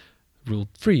 Rule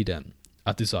 3 then.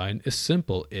 A design is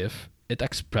simple if it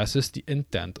expresses the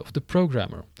intent of the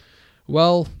programmer.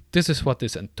 Well, this is what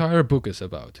this entire book is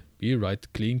about. we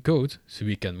write clean code so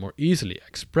we can more easily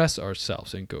express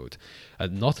ourselves in code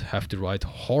and not have to write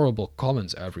horrible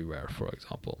comments everywhere, for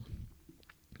example.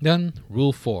 Then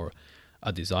rule 4.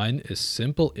 A design is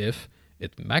simple if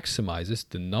it maximizes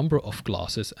the number of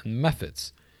classes and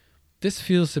methods. This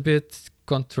feels a bit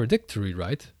contradictory,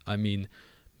 right? I mean,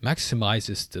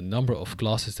 maximizes the number of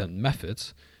classes and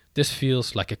methods. This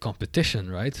feels like a competition,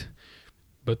 right?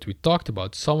 But we talked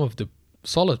about some of the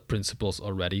solid principles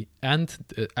already and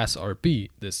the SRP,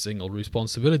 the single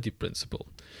responsibility principle.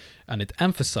 And it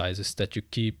emphasizes that you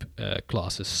keep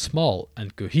classes small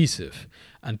and cohesive.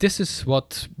 And this is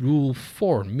what rule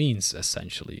 4 means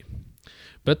essentially.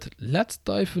 But let's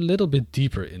dive a little bit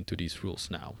deeper into these rules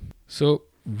now. So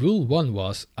rule 1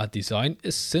 was a design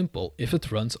is simple if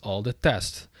it runs all the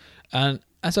tests. And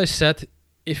as I said,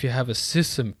 if you have a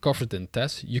system covered in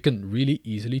tests, you can really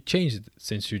easily change it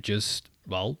since you just,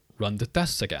 run the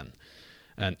tests again.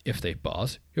 And if they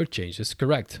pass, your change is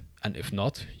correct. And if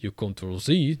not, you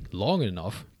Ctrl-Z long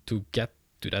enough to get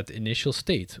to that initial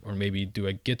state, or maybe do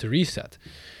a git reset.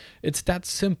 It's that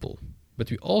simple. But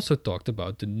we also talked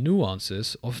about the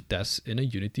nuances of tests in a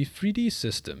Unity 3D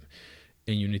system.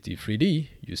 In Unity 3D,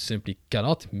 you simply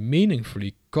cannot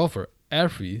meaningfully cover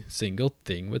every single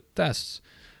thing with tests.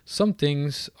 Some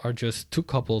things are just too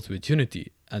coupled with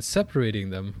Unity, and separating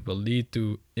them will lead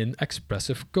to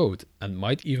inexpressive code and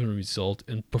might even result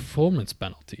in performance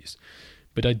penalties.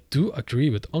 But I do agree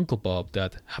with Uncle Bob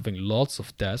that having lots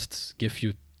of tests gives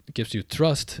you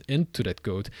trust into that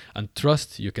code, and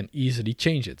trust you can easily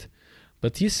change it.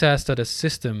 But he says that a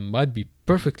system might be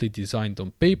perfectly designed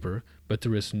on paper, but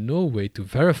there is no way to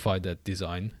verify that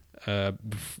design,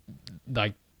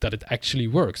 like that it actually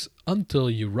works until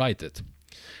you write it.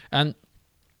 And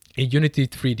in Unity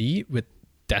 3D with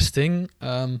testing,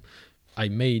 I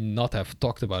may not have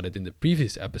talked about it in the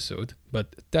previous episode,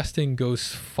 but testing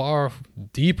goes far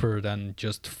deeper than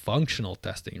just functional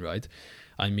testing, right?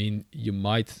 I mean, you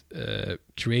might you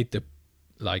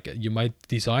might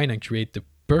design and create the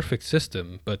perfect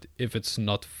system, but if it's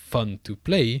not fun to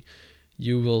play,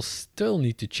 you will still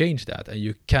need to change that, and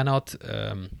you cannot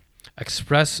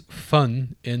express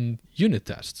fun in unit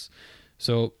tests.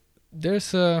 So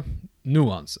there's a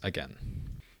nuance again.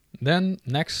 Then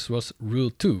next was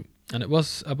rule 2, and it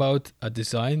was about a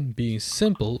design being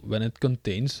simple when it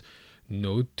contains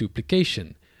no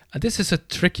duplication. And this is a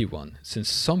tricky one, since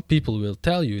some people will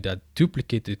tell you that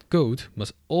duplicated code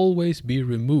must always be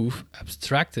removed,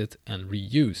 abstracted, and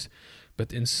reused.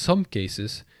 But in some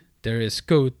cases, there is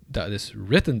code that is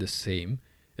written the same,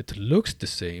 it looks the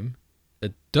same,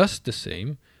 it does the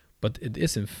same, but it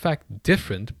is in fact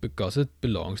different because it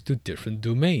belongs to different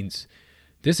domains.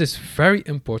 This is very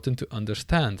important to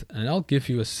understand, and I'll give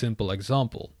you a simple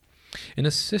example. In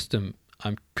a system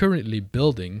I'm currently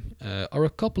building are a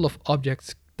couple of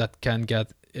objects that can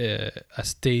get a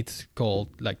state called,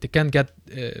 they can get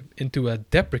into a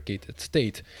deprecated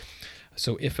state.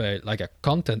 So if a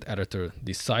content editor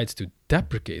decides to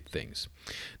deprecate things,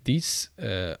 these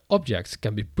objects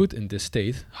can be put in this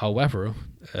state. However,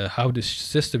 how the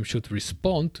system should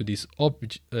respond to these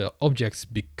objects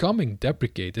becoming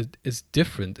deprecated is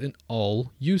different in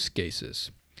all use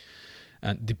cases,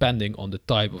 and depending on the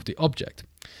type of the object.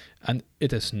 And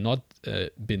it has not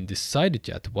been decided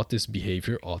yet what this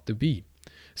behavior ought to be.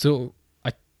 So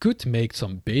I could make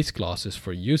some base classes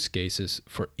for use cases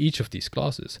for each of these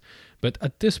classes, but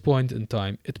at this point in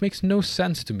time, it makes no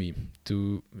sense to me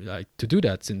to do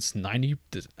that, since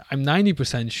I'm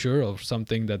 90% sure of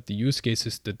something that the use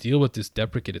cases that deal with this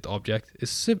deprecated object is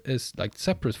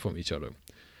separate from each other.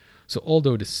 So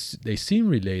although they seem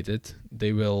related,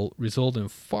 they will result in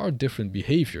far different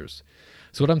behaviors.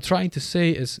 So what I'm trying to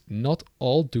say is not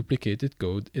all duplicated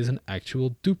code is an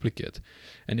actual duplicate.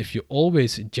 And if you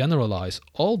always generalize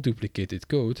all duplicated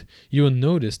code, you will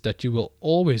notice that you will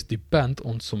always depend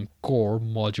on some core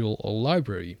module or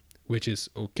library, which is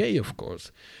okay, of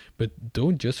course. But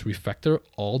don't just refactor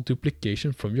all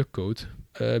duplication from your code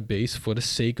base for the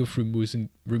sake of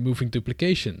removing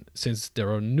duplication, since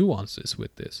there are nuances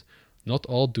with this. Not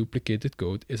all duplicated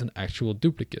code is an actual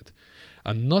duplicate.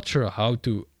 I'm not sure how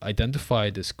to identify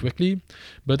this quickly,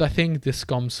 but I think this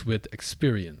comes with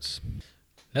experience.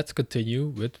 Let's continue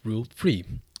with rule 3.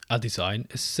 A design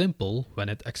is simple when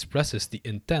it expresses the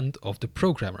intent of the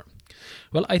programmer.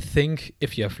 Well, I think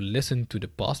if you have listened to the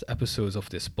past episodes of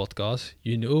this podcast,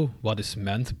 you know what is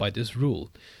meant by this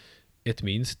rule. It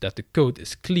means that the code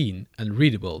is clean and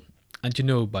readable, and you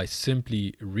know by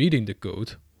simply reading the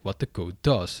code what the code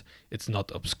does. It's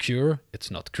not obscure,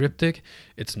 it's not cryptic,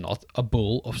 it's not a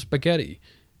bowl of spaghetti.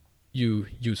 You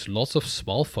use lots of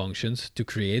small functions to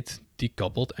create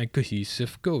decoupled and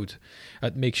cohesive code,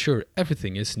 and make sure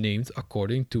everything is named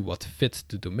according to what fits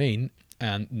the domain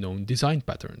and known design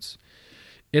patterns.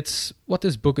 It's what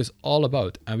this book is all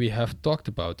about, and we have talked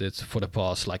about it for the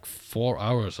past 4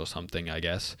 hours or something, I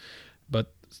guess.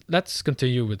 But let's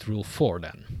continue with Rule 4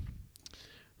 then.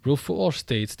 Rule 4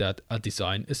 states that a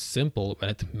design is simple when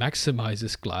it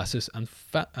maximizes classes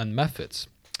and methods.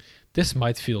 This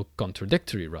might feel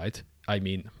contradictory, right? I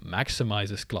mean,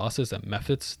 maximizes classes and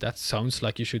methods, that sounds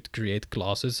like you should create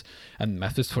classes and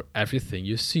methods for everything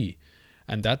you see.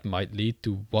 And that might lead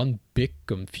to one big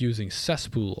confusing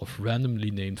cesspool of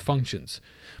randomly named functions.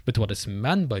 But what is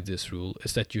meant by this rule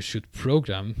is that you should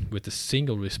program with the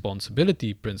single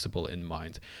responsibility principle in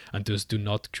mind, and thus do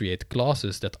not create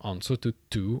classes that answer to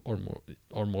two or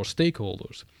more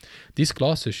stakeholders. These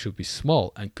classes should be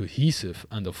small and cohesive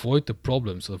and avoid the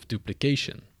problems of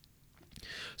duplication.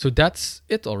 So that's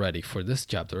it already for this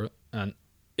chapter, and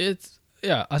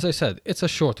as I said, it's a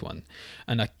short one.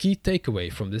 And a key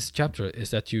takeaway from this chapter is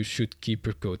that you should keep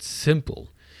your code simple.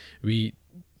 We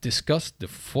discussed the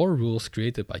 4 rules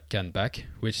created by Ken Beck,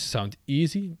 which sound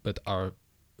easy, but are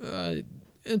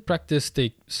in practice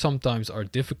they sometimes are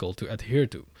difficult to adhere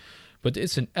to. But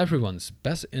it's in everyone's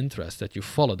best interest that you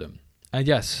follow them. And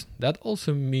yes, that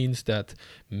also means that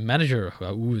manager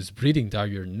who is breathing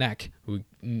down your neck, who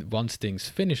wants things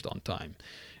finished on time,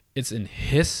 it's in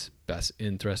his best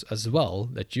interest as well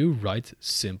that you write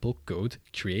simple code,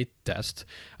 create tests,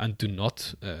 and do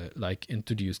not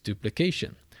introduce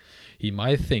duplication. He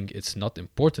might think it's not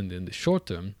important in the short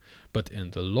term, but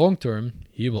in the long term,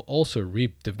 he will also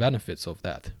reap the benefits of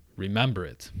that. Remember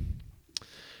it.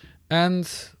 And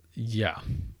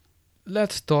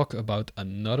let's talk about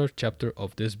another chapter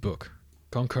of this book,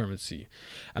 concurrency.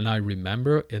 And I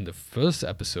remember in the first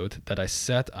episode that I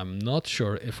said I'm not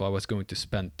sure if I was going to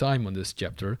spend time on this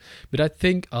chapter, but I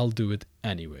think I'll do it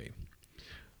anyway.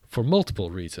 For multiple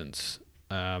reasons.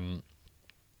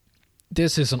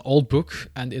 This is an old book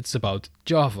and it's about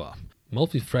Java.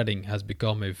 Multithreading has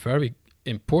become a very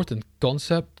important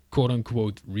concept,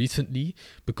 quote-unquote, recently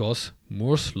because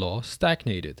Moore's law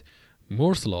stagnated.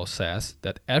 Moore's law says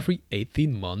that every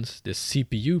 18 months the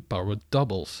CPU power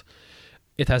doubles.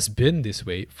 It has been this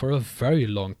way for a very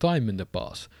long time in the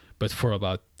past, but for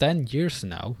about 10 years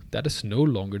now, that is no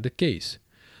longer the case.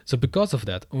 So because of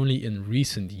that, only in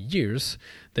recent years,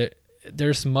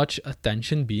 there's much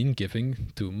attention being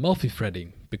given to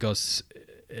multithreading, because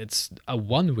it's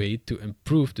one way to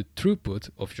improve the throughput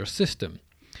of your system.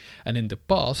 And in the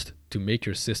past, to make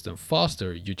your system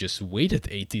faster, you just waited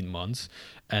 18 months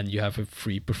and you have a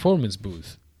free performance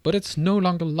boost. But it's no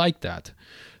longer like that.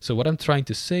 So what I'm trying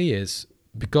to say is,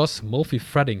 because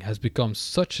multithreading has become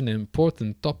such an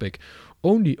important topic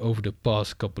only over the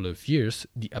past couple of years,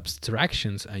 the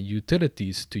abstractions and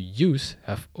utilities to use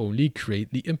have only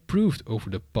greatly improved over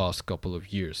the past couple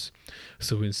of years.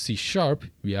 So in C#,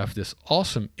 we have this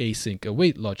awesome async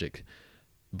await logic,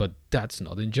 but that's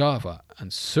not in Java,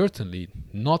 and certainly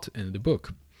not in the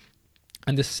book.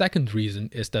 And the second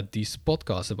reason is that these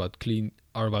podcasts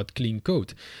are about clean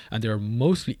code, and they are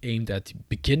mostly aimed at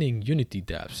beginning Unity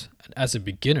devs. And as a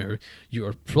beginner, you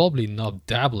are probably not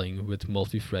dabbling with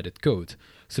multi-threaded code,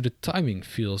 so the timing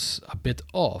feels a bit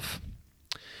off.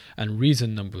 And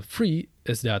reason number 3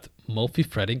 is that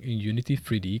multi-threading in Unity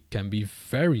 3D can be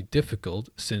very difficult,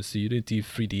 since the Unity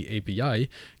 3D API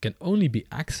can only be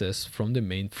accessed from the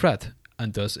main thread,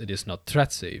 and thus it is not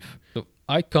thread safe. So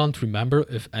I can't remember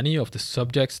if any of the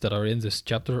subjects that are in this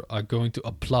chapter are going to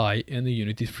apply in the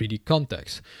Unity 3D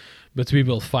context, but we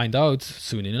will find out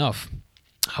soon enough.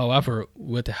 However,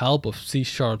 with the help of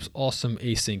C#'s awesome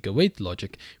async await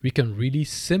logic, we can really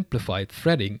simplify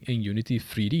threading in Unity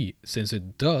 3D, since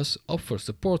it does offer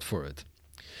support for it.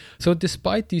 So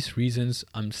despite these reasons,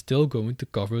 I'm still going to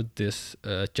cover this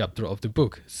chapter of the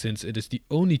book, since it is the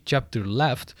only chapter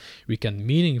left we can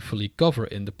meaningfully cover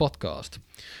in the podcast.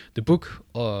 The book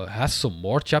has some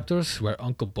more chapters where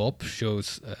Uncle Bob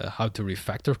shows how to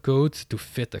refactor code to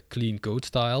fit a clean code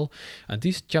style, and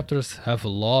these chapters have a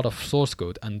lot of source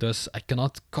code, and thus I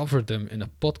cannot cover them in a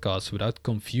podcast without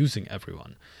confusing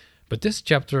everyone. But this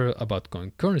chapter about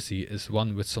concurrency is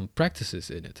one with some practices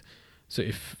in it. So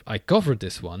if I cover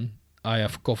this one, I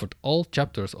have covered all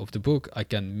chapters of the book I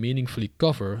can meaningfully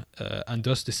cover, and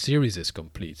thus the series is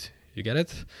complete. You get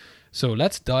it? So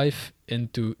let's dive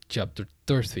into chapter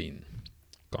 13,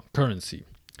 concurrency.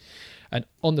 And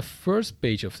on the first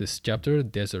page of this chapter,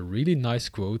 there's a really nice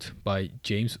quote by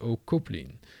James O.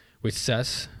 Copeland, which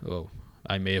says,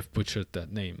 I may have butchered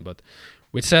that name, but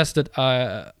which says that,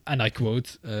 and I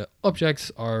quote,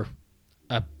 objects are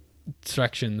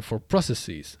abstraction for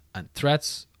processes, and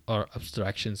threads are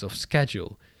abstractions of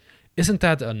schedule. Isn't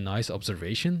that a nice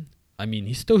observation? I mean,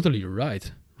 he's totally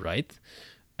right, right?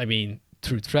 I mean,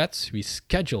 through threads, we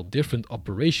schedule different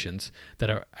operations that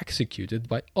are executed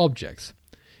by objects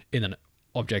in an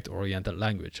object-oriented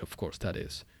language, of course, that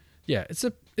is. Yeah,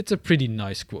 it's a pretty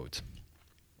nice quote.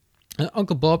 And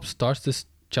Uncle Bob starts this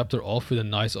chapter off with a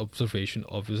nice observation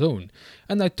of his own,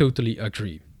 and I totally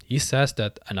agree. He says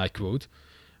that, and I quote,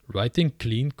 "Writing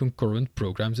clean concurrent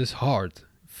programs is hard,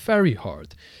 very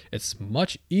hard. It's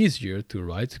much easier to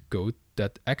write code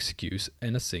that executes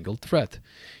in a single thread.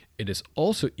 It is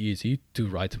also easy to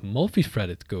write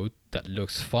multi-threaded code that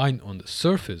looks fine on the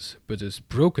surface but is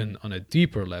broken on a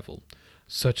deeper level.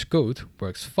 Such code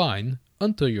works fine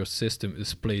until your system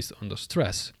is placed under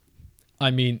stress." I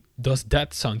mean, does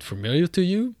that sound familiar to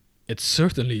you? It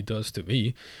certainly does to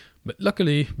me. But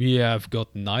luckily, we have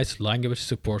got nice language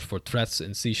support for threads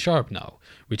in C# now,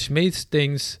 which makes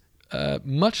things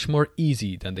much more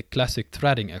easy than the classic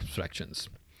threading abstractions,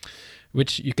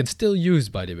 which you can still use,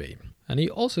 by the way. And he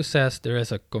also says there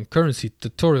is a concurrency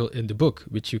tutorial in the book,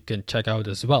 which you can check out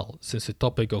as well, since the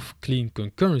topic of clean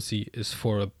concurrency is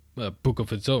for a book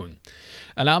of its own.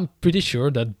 And I'm pretty sure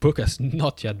that book has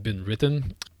not yet been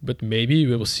written, but maybe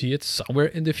we will see it somewhere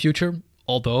in the future.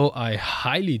 Although I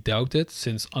highly doubt it,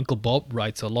 since Uncle Bob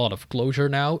writes a lot of Clojure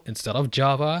now instead of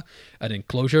Java, and in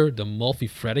Clojure the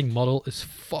multi-threading model is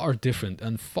far different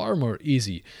and far more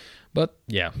easy. But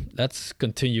yeah, let's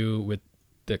continue with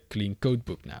the clean code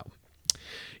book now.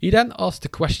 He then asks the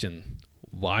question,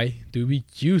 why do we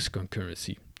use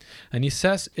concurrency? And he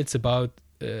says it's about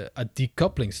a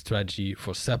decoupling strategy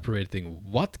for separating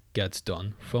what gets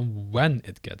done from when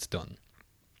it gets done.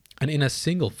 And in a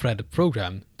single threaded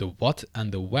program, the what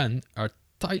and the when are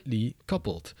tightly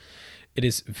coupled. It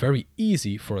is very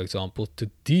easy, for example,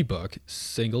 to debug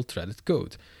single threaded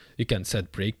code. You can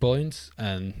set breakpoints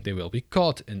and they will be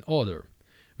caught in order.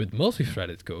 With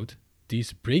multi-threaded code,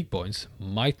 these breakpoints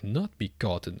might not be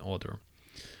caught in order,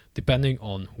 depending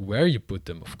on where you put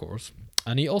them, of course.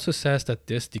 And he also says that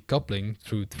this decoupling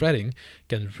through threading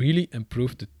can really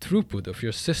improve the throughput of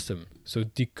your system. So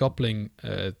decoupling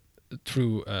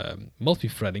through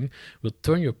multi-threading will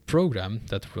turn your program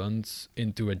that runs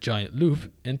into a giant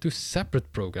loop into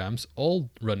separate programs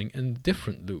all running in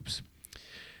different loops.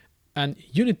 And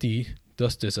Unity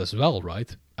does this as well,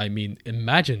 right? I mean,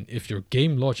 imagine if your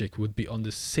game logic would be on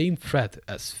the same thread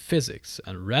as physics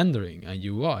and rendering and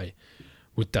UI.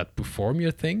 Would that perform,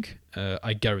 you think?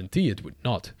 I guarantee it would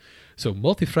not. So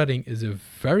multi-threading is a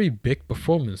very big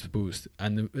performance boost,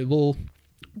 and it will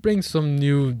bring some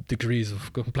new degrees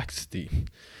of complexity.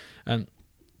 And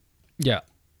yeah,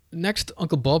 next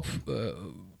Uncle Bob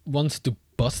wants to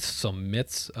bust some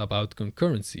myths about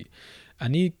concurrency,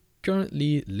 and he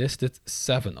currently listed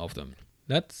 7 of them.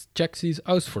 Let's check these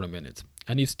out for a minute.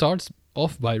 And he starts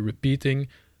off by repeating,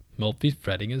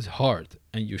 multi-threading is hard,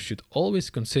 and you should always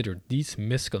consider these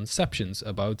misconceptions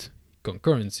about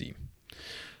concurrency.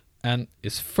 And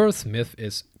his first myth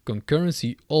is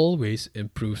concurrency always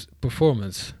improves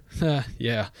performance.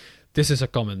 Yeah, this is a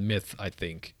common myth, I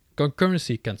think.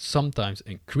 Concurrency can sometimes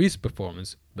increase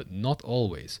performance, but not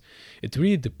always. It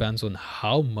really depends on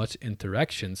how much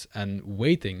interactions and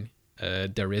waiting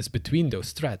there is between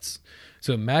those threads.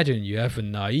 So imagine you have a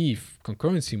naive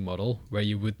concurrency model where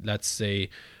you would, let's say,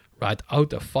 write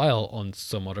out a file on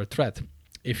some other thread.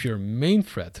 If your main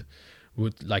thread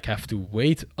would have to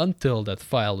wait until that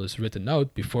file is written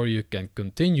out before you can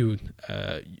continue,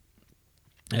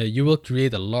 you will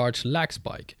create a large lag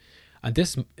spike. And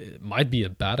this might be a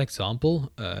bad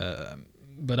example,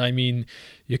 but I mean,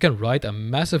 you can write a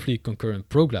massively concurrent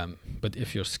program, but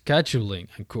if your scheduling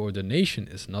and coordination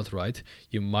is not right,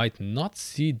 you might not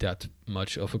see that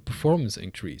much of a performance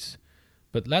increase.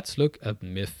 But let's look at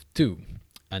myth 2.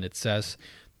 And it says,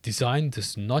 design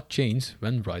does not change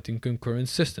when writing concurrent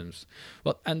systems.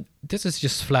 Well, and this is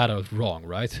just flat out wrong,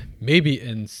 right? Maybe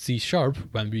in C#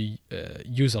 when we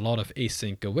use a lot of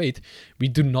async await, we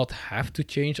do not have to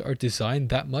change our design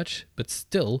that much, but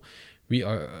still,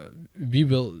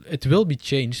 it will be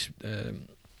changed.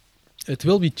 It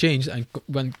will be changed, and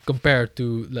when compared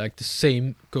to the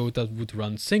same code that would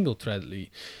run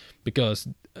single-threadedly, because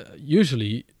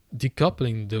usually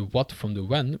decoupling the what from the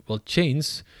when will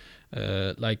change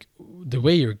the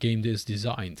way your game is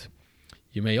designed.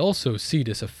 You may also see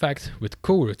this effect with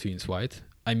coroutines, right?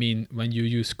 I mean, when you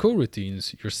use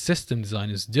coroutines, your system design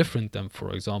is different than,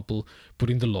 for example,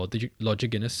 putting the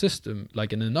logic in a system,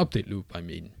 like in an update loop, I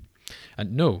mean.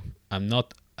 And no, I'm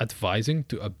not advising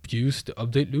to abuse the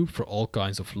update loop for all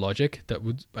kinds of logic that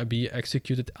would be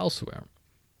executed elsewhere.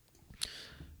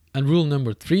 And rule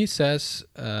number 3 says,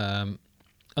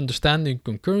 understanding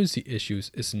concurrency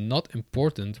issues is not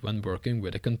important when working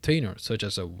with a container, such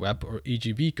as a web or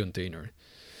EGB container.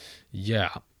 Yeah,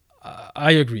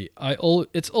 I agree.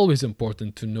 It's always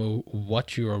important to know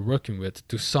what you are working with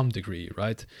to some degree,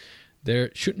 right?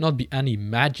 There should not be any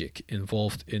magic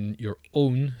involved in your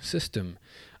own system.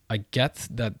 I get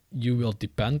that you will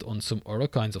depend on some other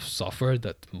kinds of software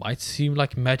that might seem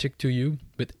like magic to you,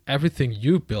 but everything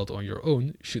you build on your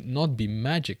own should not be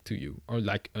magic to you or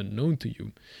like unknown to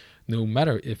you. No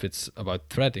matter if it's about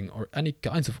threading or any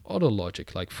kinds of other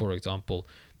logic, like for example,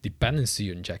 dependency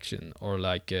injection or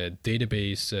like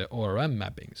database ORM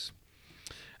mappings.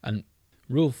 And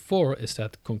rule 4 is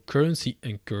that concurrency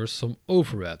incurs some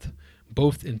overhead,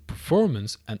 both in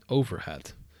performance and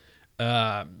overhead.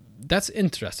 That's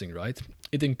interesting, right?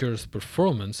 It incurs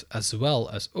performance as well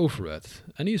as overhead.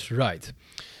 And he's right.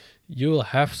 You will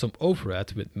have some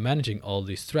overhead with managing all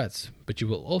these threads, but you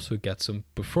will also get some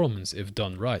performance if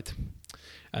done right.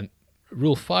 And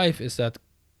rule 5 is that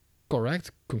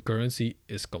correct concurrency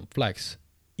is complex,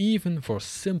 even for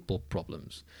simple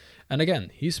problems. And again,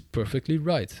 he's perfectly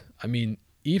right. I mean,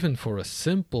 even for a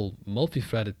simple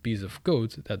multi-threaded piece of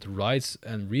code that writes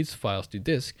and reads files to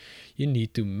disk, you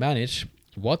need to manage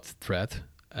what thread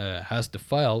has the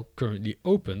file currently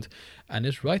opened and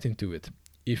is writing to it.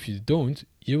 If you don't,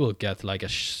 you will get like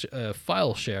a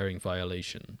file sharing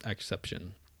violation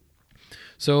exception.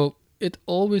 So it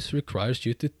always requires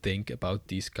you to think about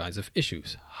these kinds of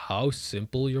issues, how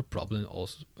simple your problem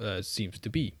also seems to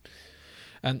be.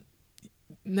 And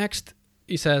next,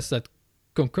 he says that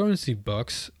concurrency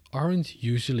bugs aren't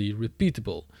usually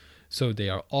repeatable, so they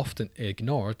are often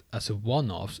ignored as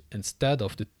one-offs instead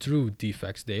of the true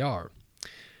defects they are.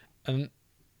 And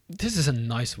this is a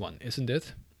nice one, isn't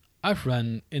it? I've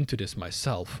ran into this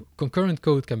myself. Concurrent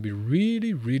code can be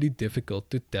really difficult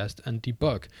to test and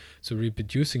debug, so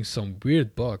reproducing some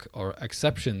weird bug or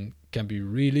exception can be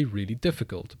really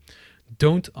difficult.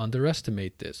 Don't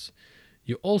underestimate this.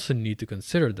 You also need to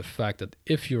consider the fact that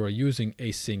if you are using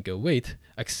async await,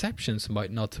 exceptions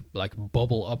might not like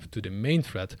bubble up to the main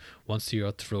thread once you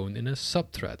are thrown in a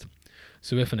subthread.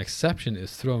 So if an exception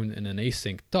is thrown in an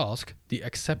async task, the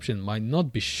exception might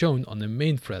not be shown on the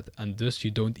main thread and thus you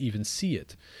don't even see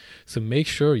it. So make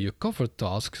sure you cover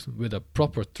tasks with a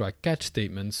proper try-catch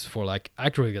statements for like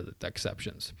aggregated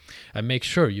exceptions. And make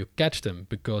sure you catch them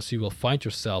because you will find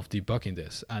yourself debugging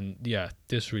this. And yeah,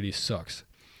 this really sucks.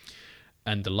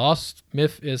 And the last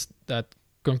myth is that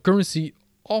concurrency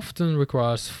often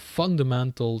requires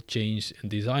fundamental change in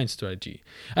design strategy.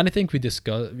 And I think we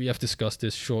have discussed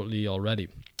this shortly already.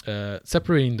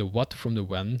 Separating the what from the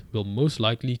when will most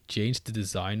likely change the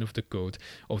design of the code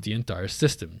of the entire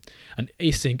system. And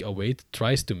async await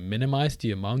tries to minimize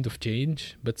the amount of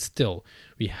change, but still,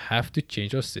 we have to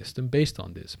change our system based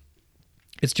on this.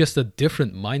 It's just a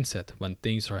different mindset when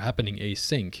things are happening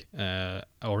async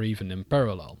or even in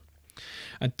parallel.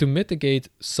 And to mitigate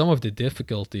some of the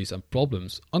difficulties and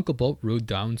problems, Uncle Bob wrote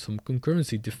down some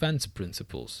concurrency defense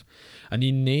principles. And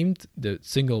he named the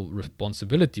single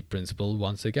responsibility principle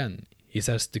once again. He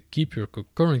says to keep your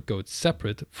concurrent code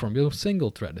separate from your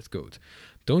single-threaded code.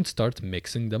 Don't start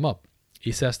mixing them up.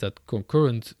 He says that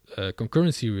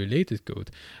concurrency-related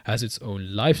code has its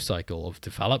own life cycle of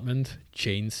development,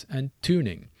 change, and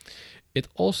tuning. It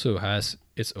also has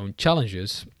its own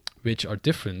challenges, which are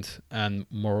different and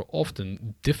more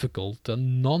often difficult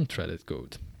than non-threaded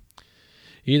code.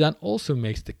 He then also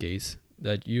makes the case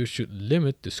that you should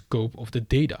limit the scope of the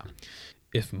data.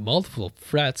 If multiple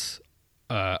threads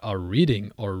are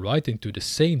reading or writing to the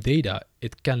same data,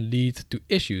 it can lead to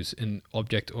issues in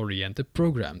object-oriented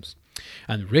programs.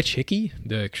 And Rich Hickey,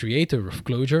 the creator of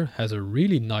Clojure, has a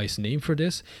really nice name for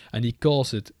this, and he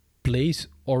calls it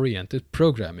place-oriented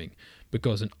programming.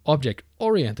 Because in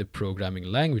object-oriented programming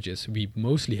languages, we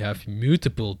mostly have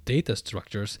mutable data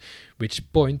structures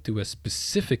which point to a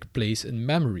specific place in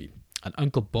memory. And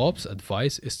Uncle Bob's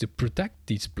advice is to protect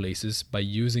these places by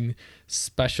using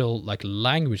special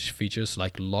language features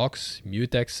like locks,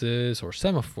 mutexes, or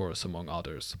semaphores, among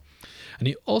others. And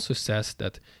he also says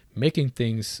that making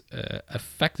things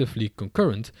effectively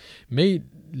concurrent may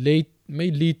lead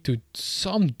to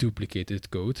some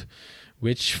duplicated code,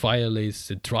 which violates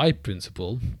the DRY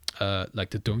principle, like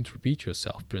the don't repeat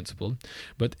yourself principle.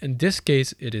 But in this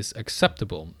case, it is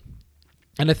acceptable.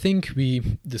 And I think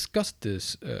we discussed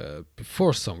this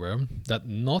before somewhere, that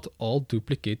not all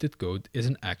duplicated code is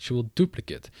an actual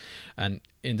duplicate. And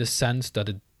in the sense that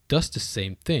it does the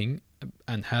same thing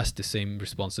and has the same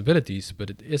responsibilities,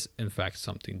 but it is in fact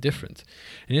something different.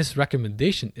 And his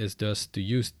recommendation is thus to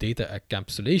use data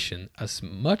encapsulation as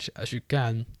much as you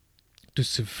can to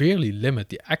severely limit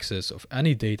the access of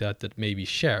any data that may be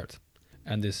shared.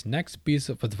 And this next piece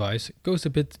of advice goes a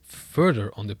bit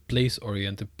further on the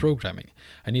place-oriented programming,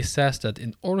 and he says that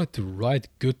in order to write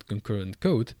good concurrent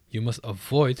code, you must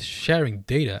avoid sharing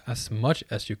data as much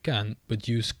as you can, but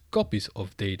use copies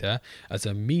of data as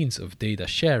a means of data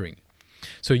sharing.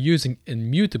 So using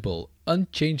immutable,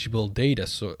 unchangeable data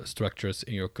structures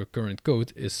in your concurrent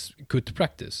code is good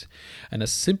practice. And a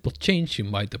simple change you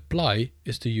might apply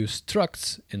is to use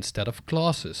structs instead of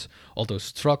classes, although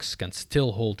structs can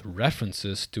still hold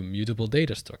references to mutable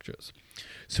data structures.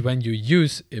 So when you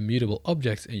use immutable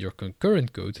objects in your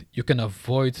concurrent code, you can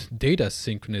avoid data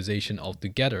synchronization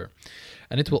altogether.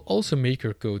 And it will also make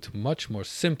your code much more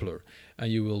simpler, and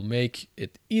you will make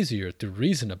it easier to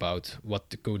reason about what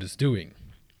the code is doing.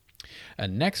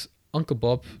 And next, Uncle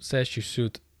Bob says you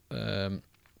should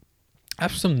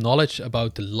have some knowledge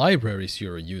about the libraries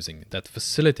you're using that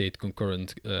facilitate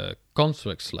concurrent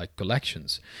constructs like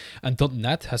collections. And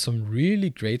 .NET has some really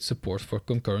great support for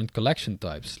concurrent collection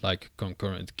types like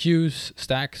concurrent queues,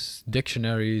 stacks,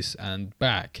 dictionaries, and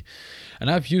bag.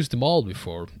 And I've used them all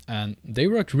before, and they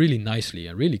work really nicely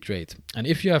and really great. And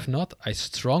if you have not, I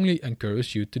strongly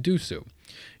encourage you to do so.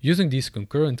 Using these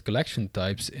concurrent collection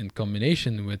types in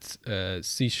combination with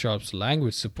C#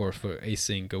 language support for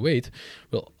async await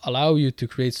will allow you to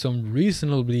create some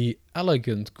reasonably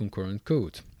elegant concurrent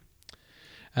code.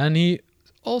 And he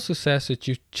also says that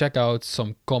you check out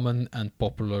some common and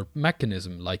popular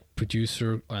mechanisms like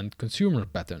producer and consumer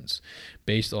patterns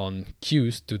based on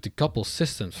queues to decouple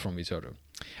systems from each other.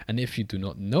 And if you do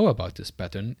not know about this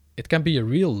pattern, it can be a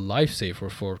real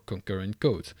lifesaver for concurrent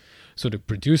code. So the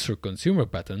producer-consumer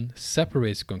pattern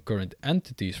separates concurrent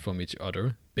entities from each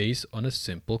other based on a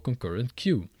simple concurrent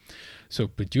queue. So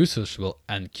producers will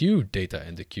enqueue data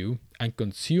in the queue and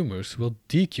consumers will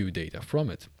dequeue data from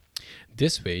it.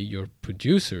 This way your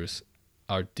producers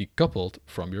are decoupled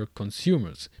from your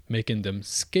consumers, making them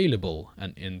scalable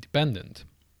and independent.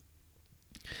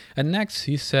 And next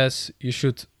he says you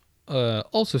should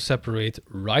also separate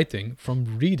writing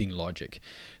from reading logic.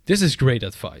 This is great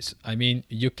advice. I mean,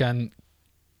 you can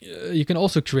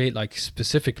also create like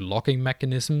specific locking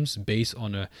mechanisms based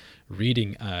on a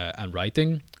reading and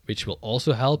writing, which will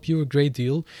also help you a great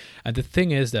deal. And the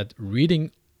thing is that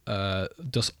reading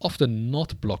does often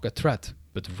not block a thread,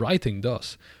 but writing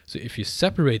does. So if you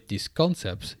separate these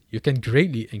concepts, you can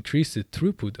greatly increase the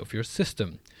throughput of your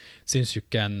system, since you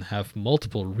can have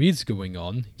multiple reads going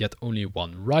on, yet only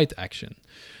one write action.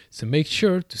 So make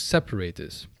sure to separate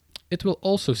this. It will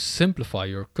also simplify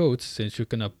your code, since you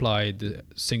can apply the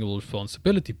single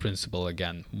responsibility principle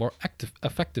again more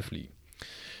effectively.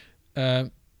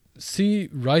 See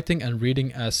writing and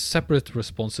reading as separate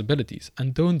responsibilities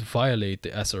and don't violate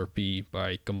the SRP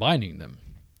by combining them.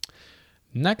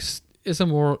 Next is a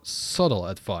more subtle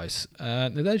advice,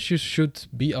 and that you should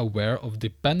be aware of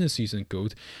dependencies in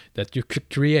code that you could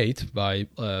create by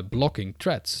blocking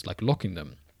threads, like locking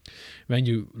them. When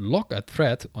you lock a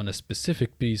thread on a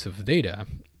specific piece of data,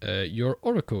 your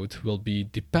OR code will be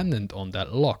dependent on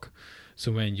that lock.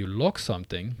 So when you lock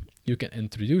something, you can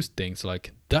introduce things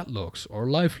like deadlocks or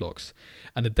live locks.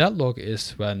 And a deadlock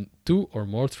is when two or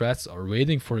more threads are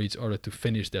waiting for each other to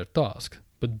finish their task,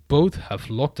 but both have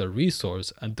locked a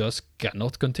resource and thus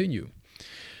cannot continue.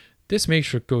 This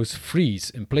makes your code freeze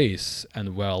in place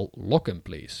and lock in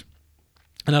place.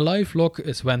 And a live lock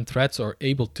is when threads are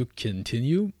able to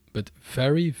continue, but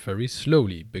very, very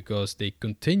slowly, because they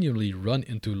continually run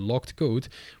into locked code,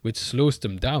 which slows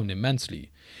them down immensely.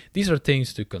 These are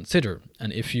things to consider,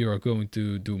 and if you are going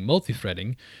to do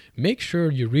multi-threading, make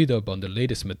sure you read up on the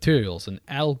latest materials and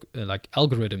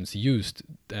algorithms used,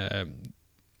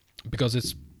 because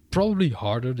it's probably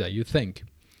harder than you think.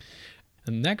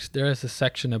 And next there is a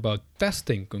section about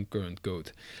testing concurrent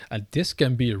code, and this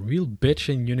can be a real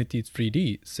bitch in Unity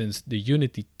 3D, since the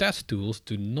Unity test tools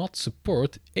do not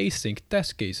support async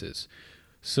test cases.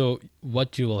 So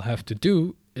what you will have to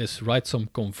do is write some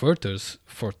converters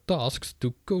for tasks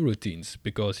to coroutines,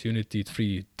 because Unity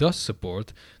 3 does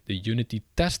support the Unity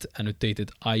test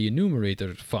annotated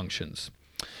IEnumerator functions.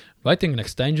 Writing an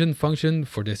extension function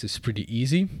for this is pretty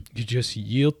easy. You just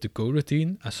yield the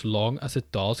coroutine as long as the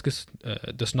task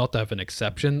does not have an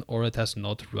exception or it has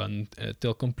not run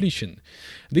till completion.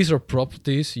 These are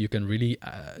properties you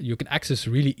can access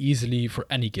really easily for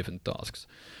any given tasks.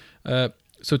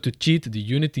 So to cheat the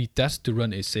Unity test to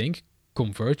run async,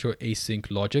 convert your async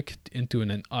logic into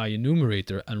an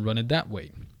IEnumerator and run it that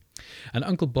way. And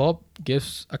Uncle Bob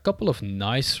gives a couple of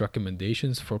nice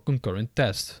recommendations for concurrent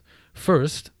tests.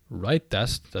 First, write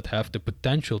tests that have the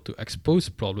potential to expose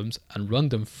problems and run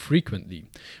them frequently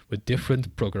with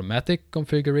different programmatic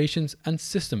configurations and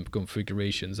system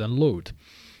configurations and load.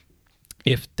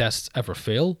 If tests ever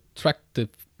fail, track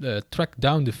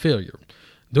down the failure.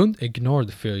 Don't ignore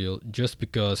the failure just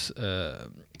because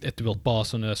it will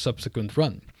pass on a subsequent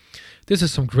run. This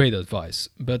is some great advice,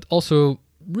 but also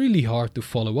really hard to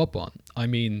follow up on. I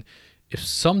mean, if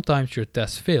sometimes your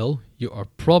tests fail,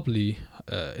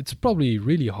 it's probably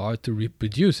really hard to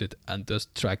reproduce it and thus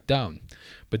track down.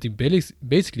 But he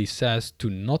basically says to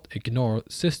not ignore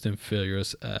system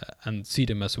failures and see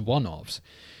them as one-offs.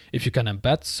 If you can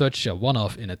embed such a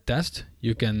one-off in a test,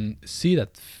 you can see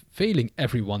that failing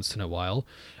every once in a while,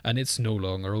 and it's no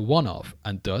longer a one-off,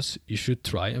 and thus you should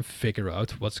try and figure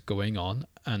out what's going on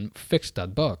and fix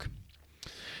that bug.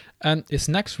 And his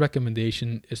next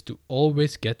recommendation is to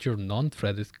always get your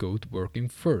non-threaded code working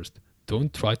first.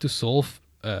 Don't try to solve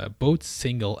both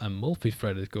single and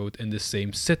multi-threaded code in the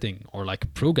same sitting or like a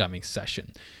programming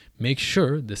session. Make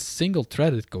sure the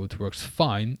single-threaded code works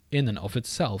fine in and of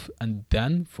itself, and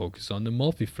then focus on the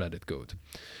multi-threaded code.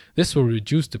 This will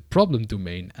reduce the problem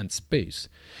domain and space.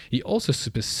 He also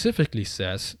specifically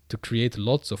says to create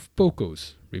lots of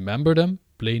POCOs. Remember them?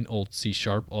 Plain old C#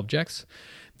 objects.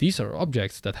 These are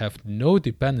objects that have no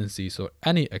dependencies or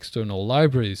any external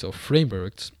libraries or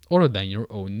frameworks other than your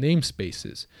own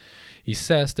namespaces. He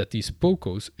says that these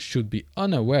POCOs should be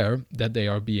unaware that they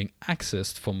are being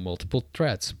accessed from multiple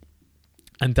threads.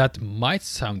 And that might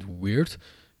sound weird,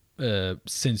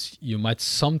 since you might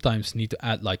sometimes need to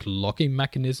add like locking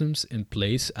mechanisms in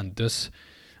place and thus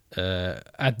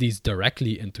add these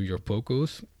directly into your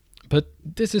POCOs. But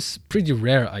this is pretty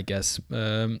rare, I guess,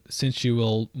 since you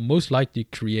will most likely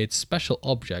create special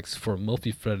objects for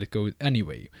multi-threaded code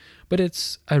anyway. But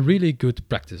it's a really good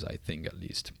practice, I think, at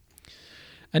least.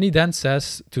 And he then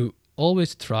says to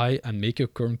always try and make your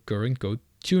current code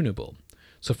tunable.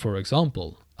 So for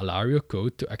example, allow your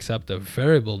code to accept a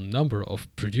variable number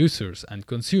of producers and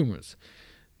consumers.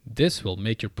 This will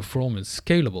make your performance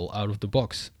scalable out of the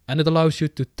box, and it allows you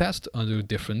to test under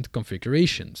different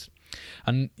configurations.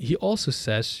 And he also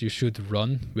says you should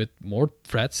run with more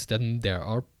threads than there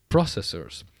are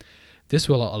processors. This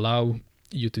will allow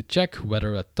you to check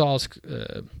whether a task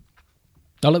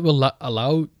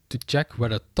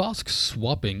task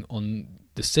swapping on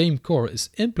the same core is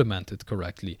implemented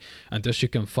correctly, and thus you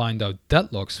can find out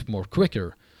deadlocks more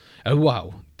quicker. And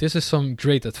wow, this is some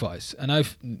great advice, and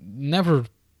I've never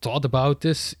thought about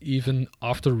this even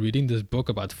after reading this book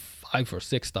about 5 or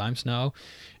 6 times now.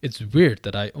 It's weird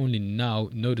that I only now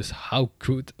notice how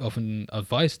good of an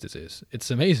advice this is. It's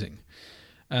amazing.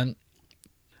 And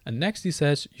next he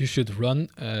says you should run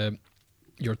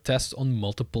your tests on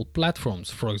multiple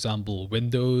platforms, for example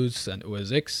Windows and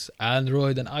OS X,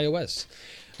 Android and iOS.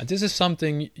 And this is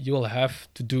something you will have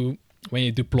to do when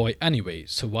you deploy anyway,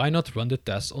 so why not run the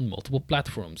tests on multiple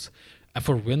platforms? And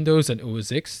for Windows and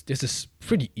OS X, this is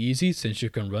pretty easy since you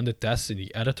can run the tests in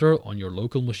the editor on your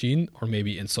local machine or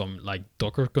maybe in some like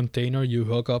Docker container you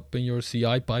hook up in your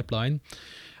CI pipeline.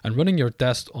 And running your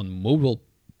test on mobile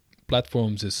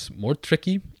platforms is more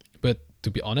tricky, but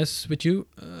to be honest with you,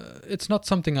 it's not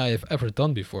something I have ever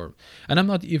done before. And I'm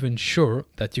not even sure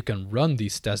that you can run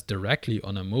these tests directly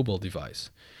on a mobile device.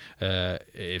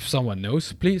 If someone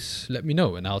knows, please let me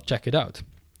know and I'll check it out.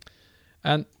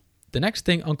 And the next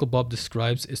thing Uncle Bob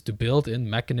describes is to build in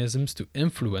mechanisms to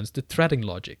influence the threading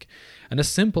logic. And a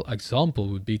simple example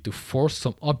would be to force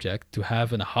some object to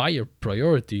have a higher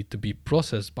priority to be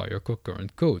processed by your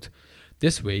concurrent code.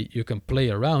 This way you can play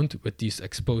around with these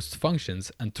exposed functions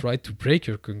and try to break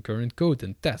your concurrent code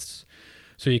in tests.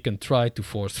 So you can try to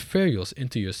force failures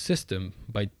into your system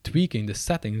by tweaking the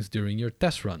settings during your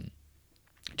test run.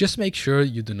 Just make sure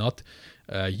you do not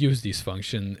use these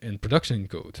functions in production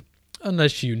code.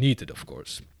 Unless you need it, of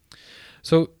course.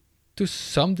 So, to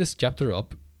sum this chapter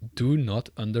up, do not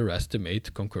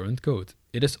underestimate concurrent code.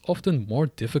 It is often more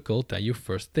difficult than you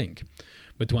first think.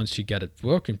 But once you get it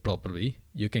working properly,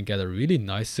 you can get a really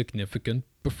nice significant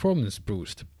performance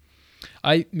boost.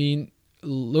 I mean,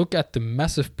 look at the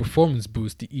massive performance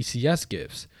boost the ECS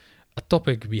gives. A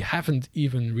topic we haven't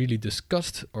even really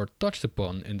discussed or touched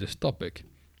upon in this topic.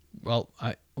 Well,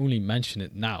 I only mention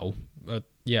it now, but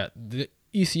yeah, the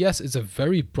ECS is a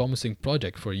very promising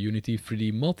project for Unity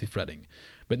 3D multithreading,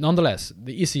 but nonetheless,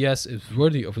 the ECS is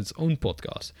worthy of its own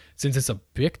podcast, since it's a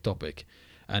big topic,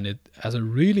 and it has a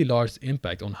really large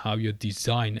impact on how you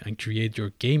design and create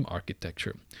your game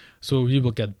architecture. So we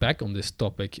will get back on this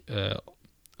topic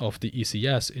of the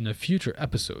ECS in a future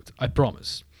episode, I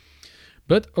promise.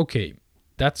 But okay,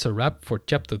 that's a wrap for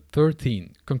chapter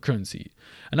 13, concurrency.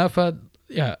 And I thought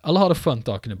yeah, a lot of fun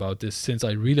talking about this since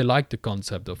I really like the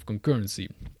concept of concurrency.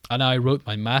 And I wrote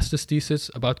my master's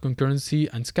thesis about concurrency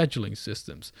and scheduling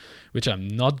systems, which I'm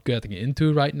not getting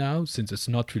into right now since it's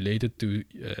not related to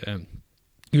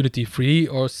Unity 3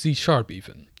 or C#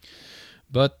 even.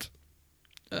 But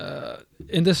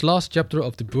in this last chapter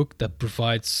of the book that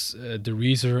provides the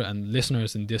reader and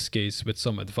listeners in this case with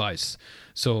some advice.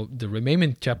 So the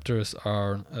remaining chapters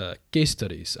are case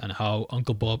studies and how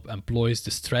Uncle Bob employs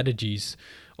the strategies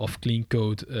of clean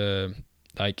code,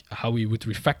 like how we would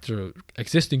refactor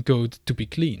existing code to be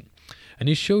clean. And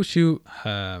he shows you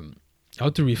how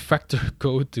to refactor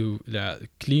code to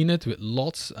clean it with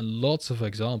lots and lots of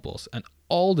examples and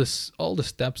all the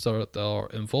steps that are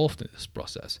involved in this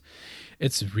process.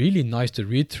 It's really nice to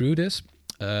read through this,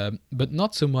 but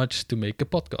not so much to make a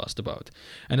podcast about.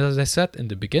 And as I said in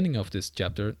the beginning of this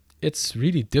chapter, it's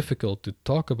really difficult to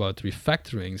talk about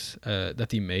refactorings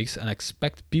that he makes and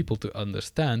expect people to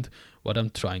understand what I'm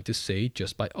trying to say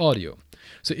just by audio.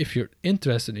 So if you're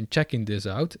interested in checking this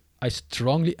out, I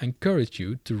strongly encourage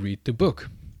you to read the book.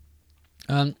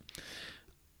 And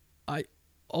I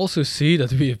also see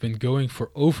that we have been going for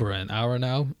over an hour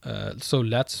now, so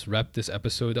let's wrap this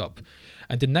episode up.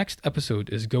 And the next episode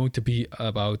is going to be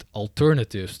about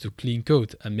alternatives to clean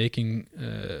code and making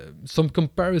some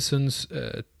comparisons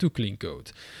to clean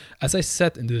code. As I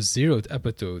said in the 0th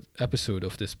episode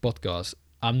of this podcast,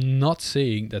 I'm not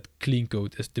saying that clean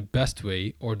code is the best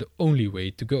way or the only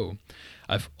way to go.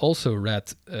 I've also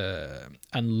read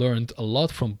and learned a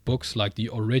lot from books like The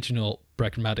Original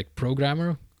Pragmatic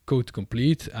Programmer, Code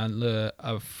Complete, and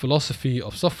A Philosophy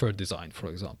of Software Design, for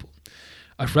example.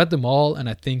 I've read them all, and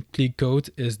I think clean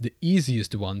code is the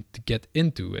easiest one to get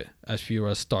into it as you're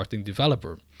a starting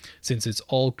developer, since it's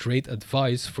all great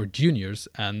advice for juniors,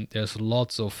 and there's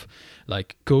lots of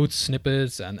like code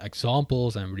snippets and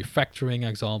examples and refactoring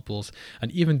examples,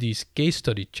 and even these case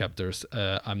study chapters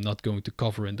I'm not going to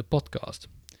cover in the podcast.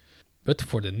 But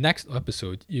for the next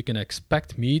episode, you can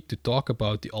expect me to talk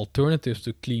about the alternatives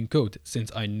to clean code,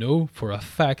 since I know for a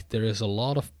fact there is a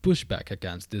lot of pushback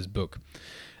against this book.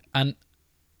 And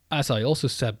as I also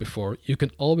said before, you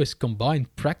can always combine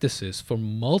practices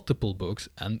from multiple books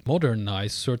and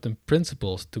modernize certain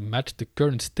principles to match the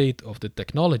current state of the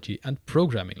technology and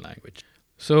programming language.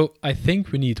 So I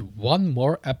think we need one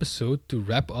more episode to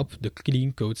wrap up the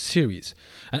Clean Code series.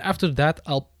 And after that,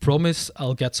 I'll promise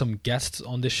I'll get some guests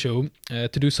on the show to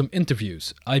do some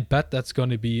interviews. I bet that's going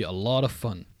to be a lot of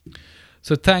fun.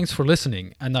 So thanks for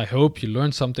listening, and I hope you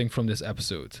learned something from this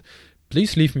episode.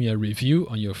 Please leave me a review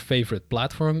on your favorite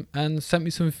platform and send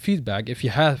me some feedback if you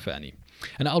have any.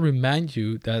 And I'll remind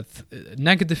you that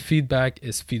negative feedback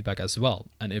is feedback as well.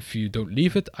 And if you don't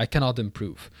leave it, I cannot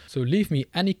improve. So leave me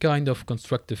any kind of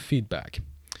constructive feedback.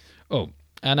 Oh,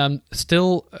 and I'm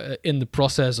still in the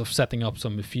process of setting up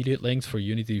some affiliate links for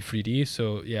Unity 3D.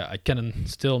 So yeah, I can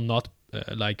still not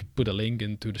put a link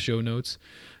into the show notes.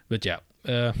 But yeah,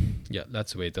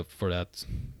 let's wait up for that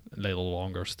a little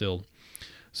longer still.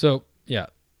 So yeah,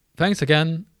 thanks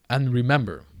again, and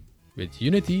remember, with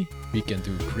Unity we can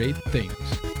do great things.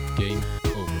 Game